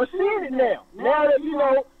seeing it. We're seeing it now. Now that,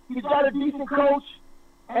 He's got a decent coach,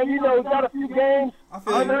 and he's got a few games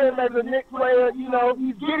under him as a Knicks player.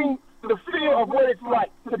 He's getting the feel of what it's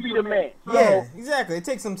like to be the man. So, yeah, exactly. It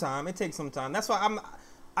takes some time. That's why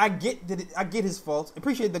I get his faults.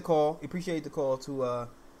 Appreciate the call. Appreciate the call to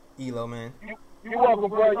Elo, man. You're welcome,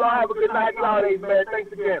 bro. Y'all have a good night, holidays, man.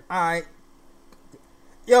 Thanks again. All right.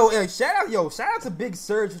 Yo, shout out to Big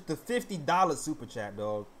Surge with the $50 super chat,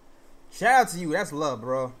 dog. Shout out to you. That's love,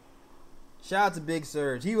 bro. Shout out to Big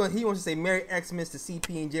Surge. He wants to say Merry Xmas to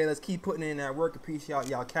CP and J. Let's keep putting in that work. Appreciate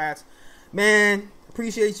y'all cats. Man,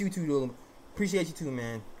 appreciate you too, dude. Appreciate you too,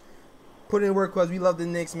 man. Put in work because we love the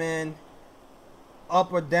Knicks, man.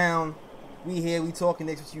 Up or down, we here. We talking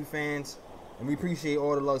Knicks with you fans. And we appreciate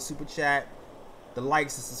all the love. Super chat, the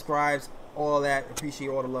likes, the subscribes, all that. Appreciate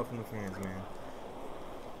all the love from the fans, man.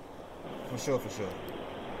 For sure.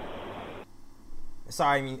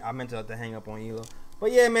 Sorry, I meant to hang up on Elo.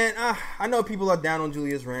 But yeah, man, I know people are down on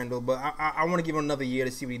Julius Randle, but I want to give him another year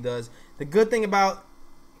to see what he does. The good thing about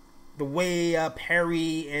the way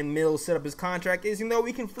Perry and Mills set up his contract is,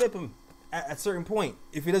 we can flip him at a certain point.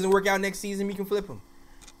 If it doesn't work out next season, we can flip him.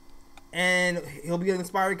 And he'll be an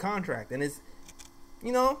expired contract. And it's,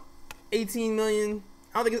 $18 million.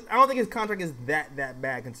 I don't think his contract is that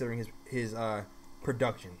bad considering his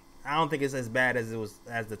production. I don't think it's as bad as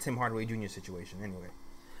the Tim Hardaway Jr. situation anyway.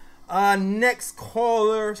 Next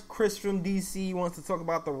caller, Chris from DC, wants to talk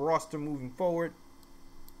about the roster moving forward.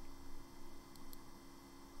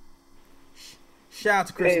 Shout out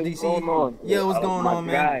to Chris from DC. What's going on? Yeah, what's going on,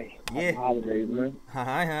 man? Guy. Yeah. Holidays, man.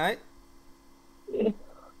 Hi.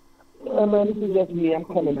 Yeah, man, this is just me. I'm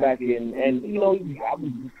coming back in, and you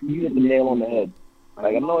hit the nail on the head.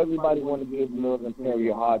 Like, I know everybody want to give Mills and Perry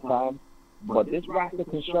a hard time, but this roster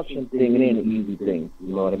construction thing, it ain't an easy thing.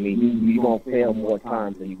 You know what I mean? You're going to fail more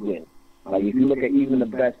times than you win. Like, if you look at even the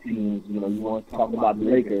best teams, you want to talk about the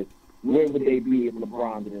Lakers, where would they be if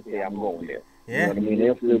LeBron didn't say, I'm going there? Yeah. You know what I mean?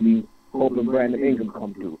 They'll still be hoping Brandon Ingram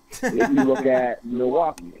come through. If you look at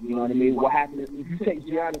Milwaukee, you know what I mean? What happens if you take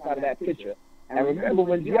Giannis out of that picture? And remember,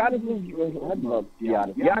 when Giannis was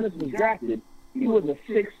drafted, he was a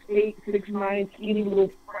 6'8", 6'9", skinny little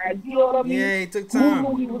frat. You know what I mean? Yeah, he took time.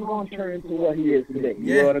 Who knew he was going to turn into what he is today?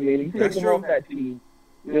 You know what I mean? He took him off that team.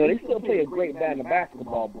 They still play a great band of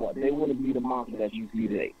basketball, but they wouldn't be the monster that you see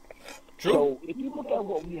today. True. So if you look at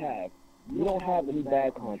what we have, we don't have any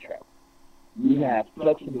bad contracts. We have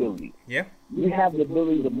flexibility. Yeah. We have the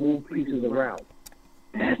ability to move pieces around.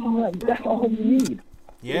 That's all we need.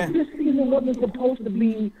 Yeah. This season wasn't supposed to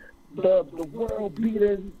be the world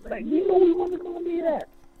beaters. Like, we wasn't going to be that.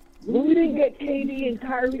 When we didn't get KD and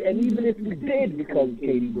Kyrie, and even if we did because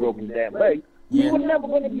KD broke his damn leg, we were never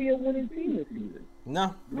going to be a winning team this season.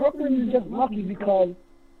 No. Brooklyn is just lucky because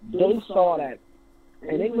they saw that,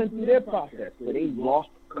 and they went through their process. So they lost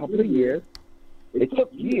a couple of years. It took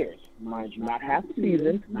years, mind you, not half the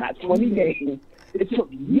season, not 20 games. It took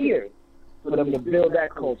years for them to build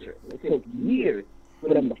that culture. It took years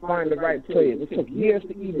for them to find the right players. It took years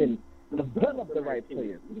to even develop the right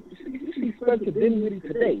players. You see Spencer Dinwiddie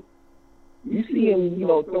today. You see him,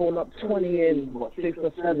 throwing up 20 and 6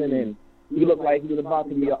 or 7, and he looked like he was about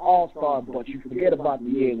to be an all-star, but you forget about the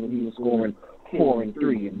year when he was scoring 4 and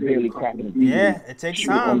 3 and barely cracking the beat. Yeah, it takes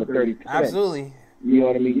time. 30%. Absolutely. You know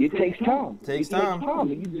what I mean? It takes time. It takes time. And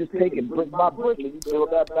you just take it brick by brick and you build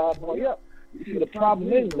that bad boy up. You see, the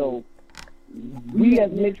problem is, though, we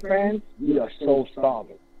as Knicks fans, we are so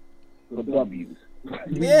starving for W's.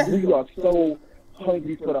 Yeah. We are so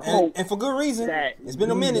hungry for the hope. And for good reason. It's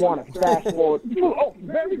been a minute. We want to fast forward.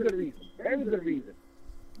 Very good reason. Very good reason.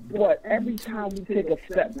 But every time we take a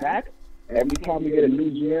step back, every time we get a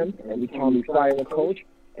new GM, every time we fire a coach,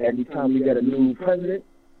 every time we get a new president,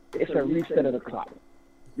 it's a reset of the clock.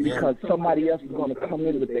 Because somebody else is going to come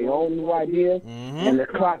in with their own new ideas, and the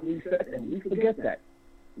clock resets, and we forget that.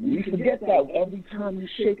 We forget that every time you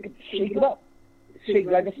shake it up. Shake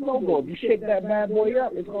like a snowball. If you shake that bad boy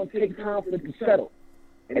up, it's going to take time for it to settle.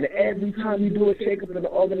 And every time you do a shake-up in the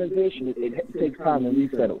organization, it takes time to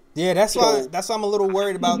resettle. Yeah, that's why I'm a little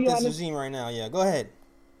worried about this regime right now. Yeah, go ahead.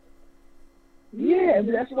 Yeah,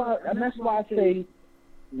 that's why I say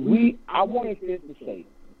I wanted this to stay.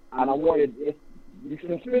 And I wanted,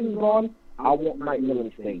 since Fizz is gone, I want Mike Miller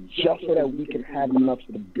to stay, just so that we can have enough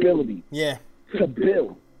stability to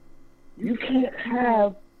build. You can't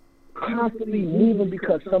have constantly moving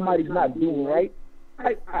because somebody's not doing right.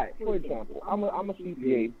 For example, I'm a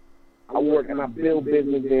CPA. I work and I build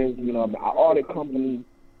businesses. I audit companies,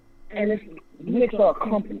 and the Knicks are a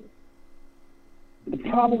company. The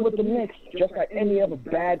problem with the Knicks, just like any other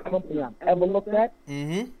bad company I've ever looked at,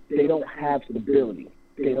 they don't have stability.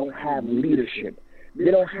 They don't have leadership.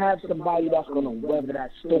 They don't have somebody that's going to weather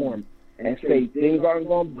that storm and say things aren't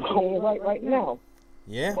going right now.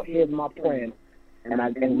 Yeah. But here's my plan,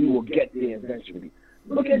 and we will get there eventually.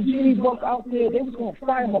 Look at Jeannie Buck out there. They was going to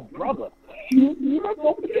fire her brother. You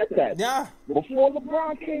don't forget that. Yeah. Before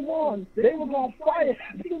LeBron came on, they were going to fire.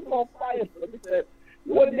 They were going to fire him. They said,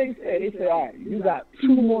 what did they say? They said, all right, you got 2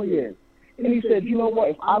 more years. And he said, you know what?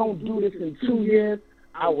 If I don't do this in 2 years,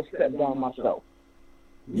 I will step down myself.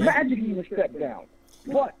 Yeah. Magic even stepped down.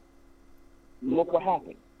 But look what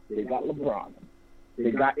happened. They got LeBron.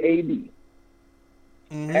 They got AD.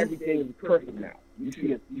 Mm-hmm. Everything is perfect now. You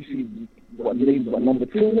see what number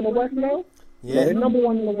 2 in the West now? Yeah. They're number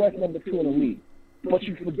 1 in the West, number 2 in the league. But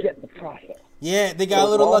you forget the process. Yeah, they got a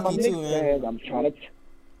little lucky too, man. Fans, I'm trying to.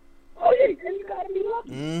 Oh yeah, and you gotta be lucky.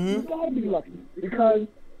 Mm-hmm. You gotta be lucky because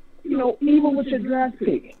even with your draft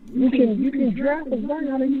pick, you can draft a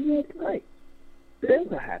Zion and you won't play. Then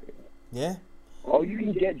what happens? Yeah. Or you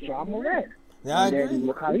can get John Morant. Yeah, I agree.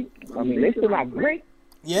 Look how they still not great.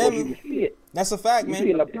 Yeah, but you can see it. That's a fact, man.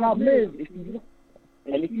 See, the problem is, if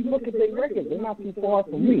you look at their records, they're not too far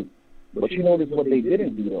from me. But you notice what they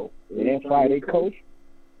didn't do though. They didn't fire their coach.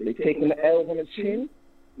 They taking the L's on the chin.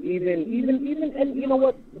 Even, and you know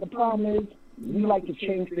what? The problem is, we like to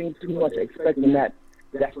change things too much, expecting that's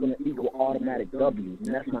going to equal automatic W's,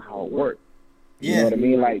 and that's not how it works. You know what I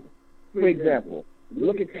mean? Like, for example,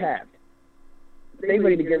 look at Cavs. They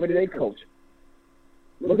ready to get rid of their coach.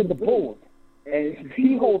 Look at the Bulls, and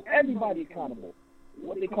he holds everybody accountable.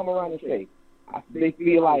 What they come around and say? They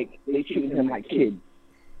feel like they treat him like kids.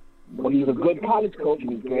 But he's a good college coach,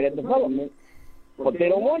 and he's great at development. But they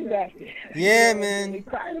don't want that. Yeah, man. They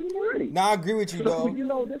tired of him already. No, I agree with you, though.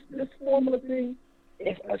 So, this formula thing,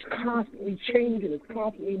 it's constantly changing. It's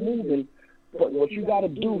constantly moving. But what you got to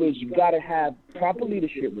do is you got to have proper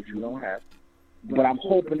leadership, which you don't have. But I'm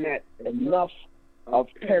hoping that enough of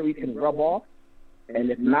Perry can rub off. And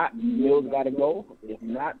if not, Mills got to go. If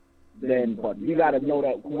not, then but you got to know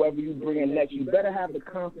that whoever you bring in next, you better have the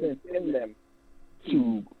confidence in them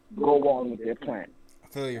to go on with their plan. I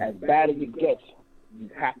feel you. As bad as it gets, you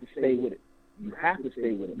have to stay with it. You have to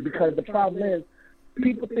stay with it. Because the problem is,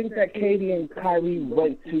 people think that KD and Kyrie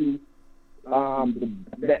went to the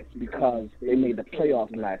Nets because they made the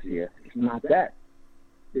playoffs last year. It's not that.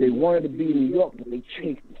 They wanted to be in New York, but they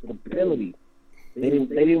chased stability. They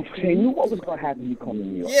knew what was going to happen when you come to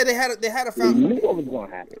New York. Yeah, they had a They knew what was going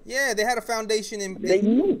to happen. Yeah, they had a foundation in. They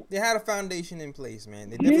knew. They had a foundation in place, man.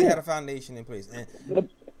 They definitely had a foundation in place. And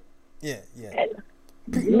yeah.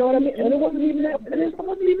 And, you know what I mean? And it wasn't even that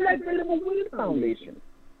great of a winning foundation.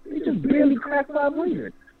 They just barely cracked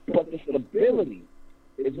 500. But the stability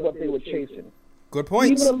is what they were chasing. Good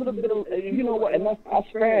points. Even a little bit of, you know what? And us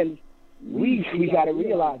fans, we got to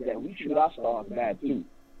realize that we treat our stars bad too.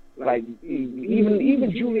 Like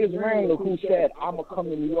even Julius Randle, who said, "I'm gonna come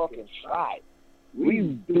to New York and try," we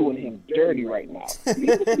doing him dirty right now.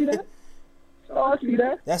 You see that? Oh, see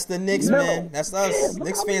that? That's the Knicks, man. That's us. Yeah,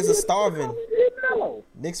 Knicks fans are starving.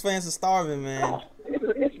 Knicks fans are starving, man.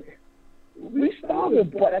 We starving,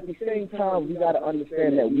 but at the same time, we got to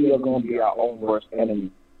understand that we are going to be our own worst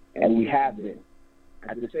enemy, and we have been.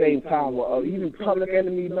 At the same time, even public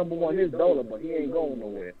enemy number 1 is Dola, but he ain't going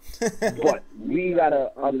nowhere. But we got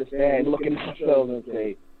to understand, look at ourselves and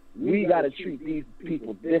say, we got to treat these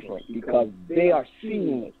people different because they are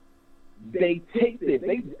seeing it. They take this.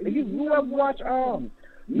 You ever watch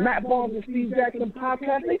Matt Barnes and Steve Jackson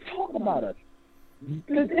podcast? They talk about us.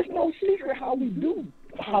 It's no secret how we do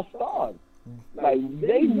our stars. Like,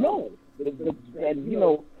 they know. And,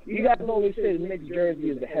 you got to know they say the Knicks jersey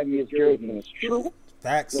is the heaviest jersey, and it's true.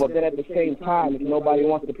 Facts. But then at the same time, if nobody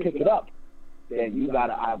wants to pick it up, then you got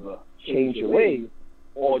to either change your ways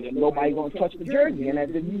or then nobody's going to touch the jersey. And as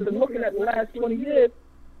you've been looking at the last 20 years,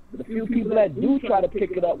 the few people that do try to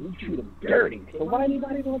pick it up, we treat them dirty. So why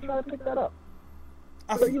anybody going to try to pick that up?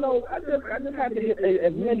 So, I just had to hit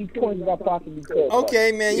as many points as I possibly could.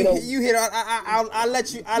 Okay, man. You hit. I'll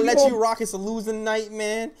let you rock. It's a losing night,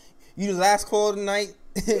 man. You the last call of the night.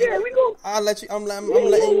 Yeah, we go. I'll let you. I'm letting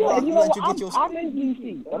you rock. Let you get your. I'm in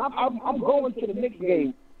DC, and I'm going to the Knicks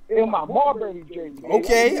game in my Marbury jersey.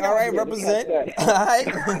 Okay, all right, represent. All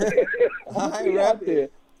right, rep.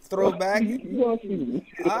 Throwback. You gonna see me?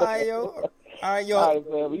 All right, yo. All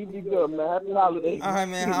right, man. We be good, man. Happy holidays. All right,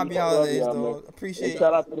 man. Happy holidays, though. Appreciate it.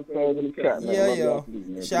 Shout out to the fans in the chat, man. Yeah, yo.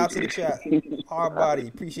 Shout out to the chat. Hard body.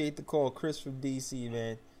 Appreciate the call. Chris from DC,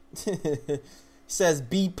 man. Says,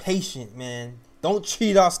 be patient, man. Don't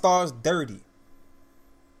treat our stars dirty.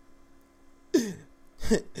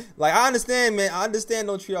 Like, I understand, man. I understand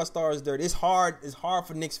don't treat our stars dirty. It's hard. It's hard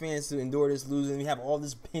for Knicks fans to endure this losing. We have all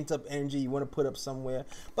this pent-up energy you want to put up somewhere.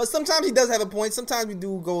 But sometimes he does have a point. Sometimes we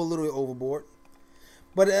do go a little bit overboard.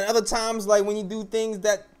 But at other times, like when you do things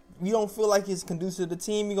that you don't feel like is conducive to the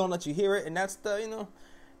team, we're going to let you hear it. And that's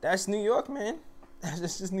that's New York, man.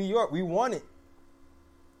 That's just New York. We won it.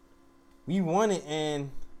 We won it.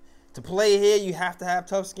 And to play here, you have to have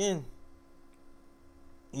tough skin.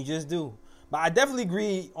 You just do. But I definitely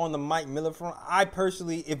agree on the Mike Miller front. I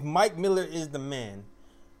personally, if Mike Miller is the man,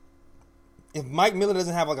 if Mike Miller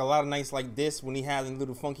doesn't have like a lot of nights like this when he has in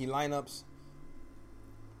little funky lineups,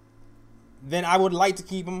 then I would like to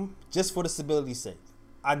keep him just for the stability's sake.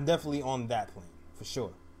 I'm definitely on that plane, for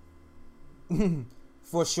sure.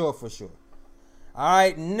 For sure. All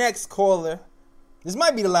right, next caller. This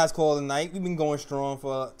might be the last call of the night. We've been going strong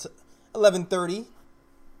for 11:30.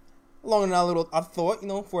 Longer than I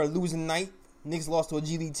thought, for a losing night. Knicks lost to a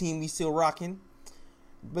G League team. We still rocking.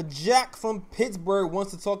 But Jack from Pittsburgh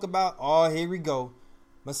wants to talk about, here we go,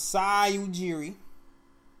 Masai Ujiri.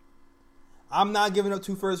 I'm not giving up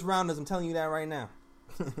 2 first rounders. I'm telling you that right now.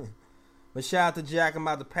 But shout out to Jack. I'm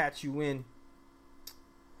about to patch you in.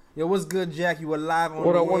 Yo, what's good, Jack? You alive on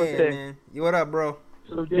the air, man. Yo, what up, bro?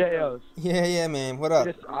 So, J.O.s. Yeah, man. What up?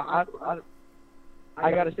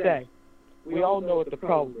 I got to say, we all know what the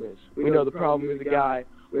problem is. We know the problem is a guy,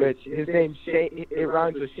 which his name's Shane, it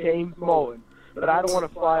rhymes with Shane Mullen. But I don't want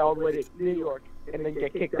to fly all the way to New York and then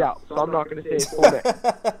get kicked out. So I'm not going to say his full name.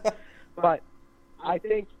 But I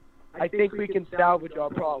think we can salvage our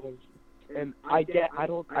problems. And I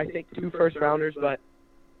think 2 first rounders, but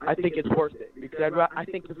I think it's worth it. Because I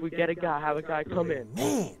think if we have a guy come in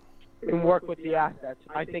and work with the assets,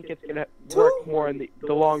 I think it's going to work more in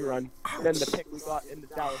the long run than the pick we got in the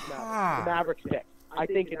Dallas Mavericks. The Mavericks pick. I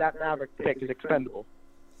think that Mavericks pick is expendable.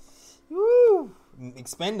 Woo!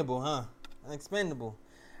 Expendable, huh? Expendable.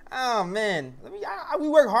 Oh, man. We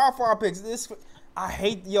work hard for our picks. I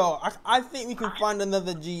hate y'all. I think we can find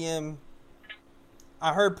another GM.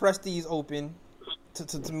 I heard Presti's open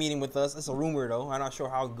to meeting with us. It's a rumor, though. I'm not sure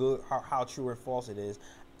how true or false it is.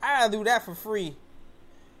 I'd do that for free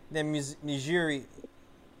than Ujiri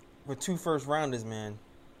with 2 first rounders, man.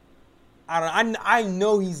 I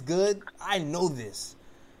know he's good. I know this.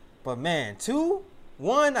 But, man, 2?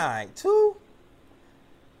 1, 2?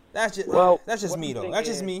 That's just me, though. That's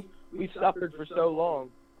just me. We've suffered for so long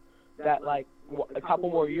that, like, a couple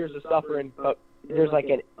more years of suffering, but there's, like,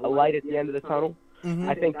 a light at the end of the tunnel. Mm-hmm.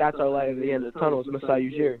 I think that's our light at the end of the tunnel is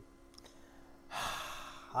Masai Ujiri.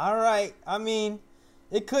 All right. I mean,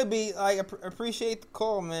 it could be. I appreciate the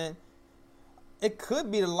call, man. It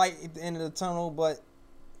could be the light at the end of the tunnel, but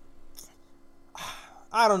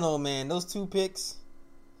I don't know, man. Those 2 picks,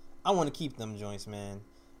 I want to keep them joints, man.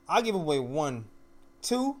 I'll give away 1.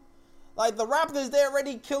 2, like the Raptors, they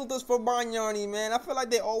already killed us for Bargnani, man. I feel like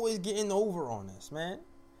they're always getting over on us, man.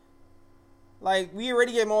 Like, we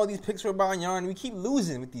already gave them all these picks for Bargnani. We keep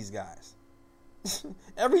losing with these guys.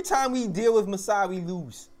 Every time we deal with Masai, we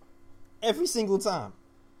lose. Every single time.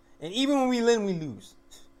 And even when we win, we lose.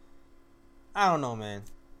 I don't know, man.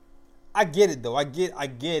 I get it, though. I get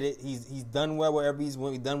it. He's done well wherever he's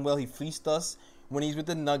done well. He fleeced us when he's with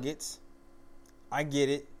the Nuggets. I get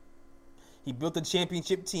it. He built a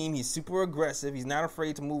championship team. He's super aggressive. He's not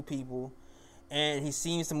afraid to move people. And he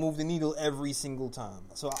seems to move the needle every single time.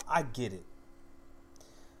 So I get it.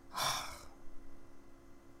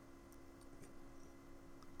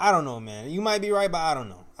 I don't know, man. You might be right, but I don't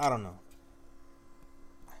know.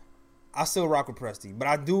 I still rock with Presti. But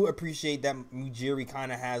I do appreciate that Ujiri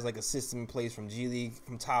kind of has like a system in place from G League,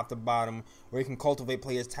 from top to bottom, where he can cultivate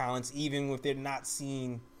players' talents, even if they're not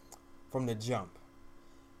seen from the jump.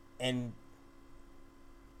 And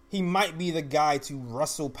he might be the guy to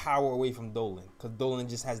wrestle power away from Dolan, because Dolan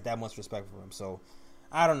just has that much respect for him. So,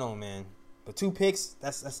 I don't know, man. But 2 picks,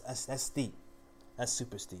 that's steep. That's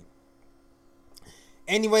super steep.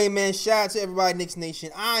 Anyway, man, shout out to everybody, Knicks Nation.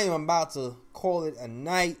 I am about to call it a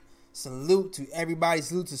night. Salute to everybody.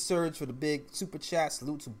 Salute to Surge for the big super chat.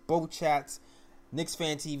 Salute to both chats, Knicks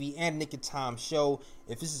Fan TV and Nick and Tom Show.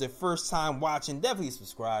 If this is your first time watching, definitely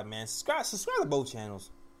subscribe, man. Subscribe to both channels.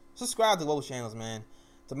 Subscribe to both channels, man.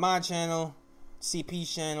 To my channel,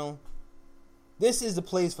 CP's channel. This is the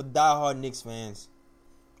place for diehard Knicks fans.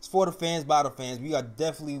 It's for the fans, by the fans. We are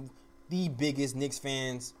definitely the biggest Knicks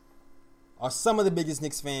fans, or some of the biggest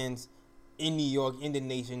Knicks fans in New York, in the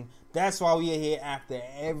nation. That's why we are here after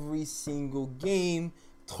every single game,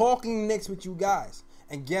 talking Knicks with you guys.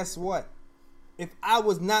 And guess what? If I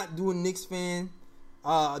was not doing Knicks fan,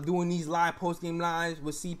 doing these live post-game lives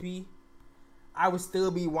with CP, I would still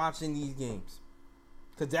be watching these games.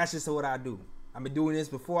 Because that's just what I do. I've been doing this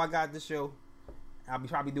before I got this show. I'll be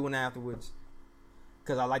probably doing it afterwards.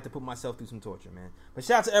 Because I like to put myself through some torture, man. But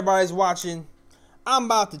shout out to everybody that's watching. I'm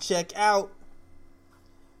about to check out.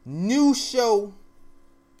 New show.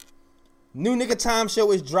 New Nigga Time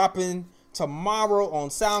show is dropping tomorrow on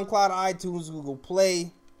SoundCloud, iTunes, Google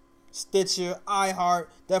Play, Stitcher, iHeart.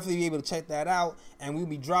 Definitely be able to check that out. And we'll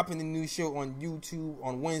be dropping the new show on YouTube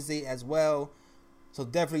on Wednesday as well. So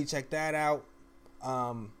definitely check that out.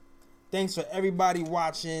 Thanks for everybody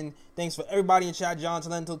watching. Thanks for everybody in chat. John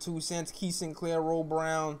Talento, 2 Cents, Keith Sinclair, Roll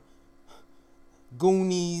Brown,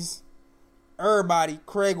 Goonies, everybody.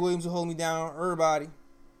 Craig Williams will hold me down. Everybody.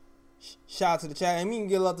 Shout out to the chat. And we can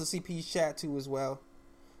give love to CP's chat too as well.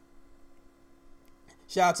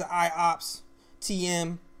 Shout out to IOPS,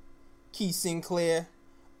 TM, Keith Sinclair,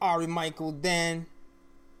 Ari Michael, Dan,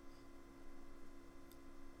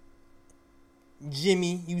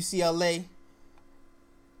 Jimmy, UCLA.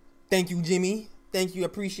 Thank you, Jimmy. Thank you.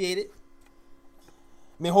 Appreciate it.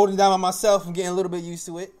 Been holding down by myself. I'm getting a little bit used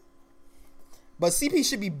to it. But CP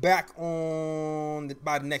should be back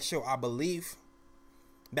by the next show, I believe.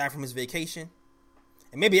 Back from his vacation.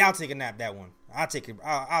 And maybe I'll take a nap that one. I'll take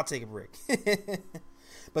a break.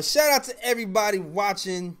 But shout out to everybody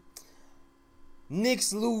watching.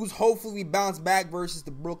 Knicks lose. Hopefully bounce back versus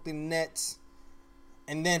the Brooklyn Nets.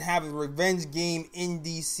 And then have a revenge game in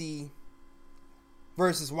DC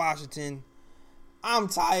versus Washington. I'm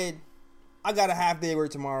tired. I got a half day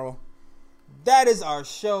work tomorrow. That is our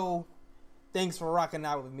show. Thanks for rocking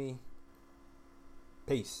out with me.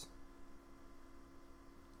 Peace.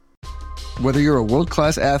 Whether you're a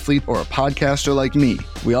world-class athlete or a podcaster like me,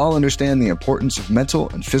 we all understand the importance of mental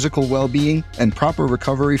and physical well-being and proper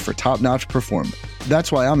recovery for top-notch performance.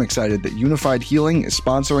 That's why I'm excited that Unified Healing is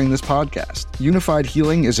sponsoring this podcast. Unified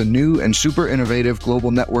Healing is a new and super innovative global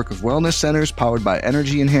network of wellness centers powered by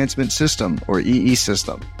Energy Enhancement System, or EE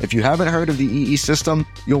System. If you haven't heard of the EE System,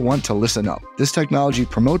 you'll want to listen up. This technology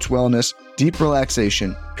promotes wellness, deep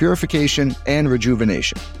relaxation, purification, and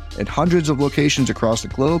rejuvenation. In hundreds of locations across the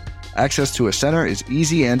globe, access to a center is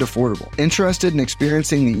easy and affordable. Interested in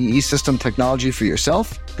experiencing the EE System technology for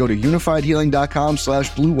yourself? Go to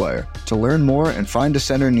unifiedhealing.com/bluewire to learn more and find a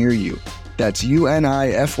center near you. That's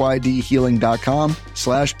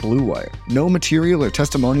unifydhealing.com/bluewire. No material or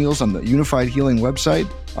testimonials on the Unified Healing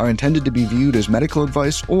website are intended to be viewed as medical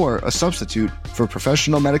advice or a substitute for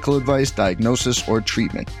professional medical advice, diagnosis, or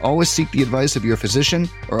treatment. Always seek the advice of your physician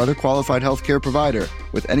or other qualified healthcare provider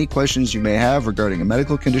with any questions you may have regarding a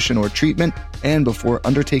medical condition or treatment and before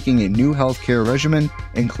undertaking a new healthcare regimen,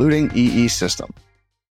 including EE System.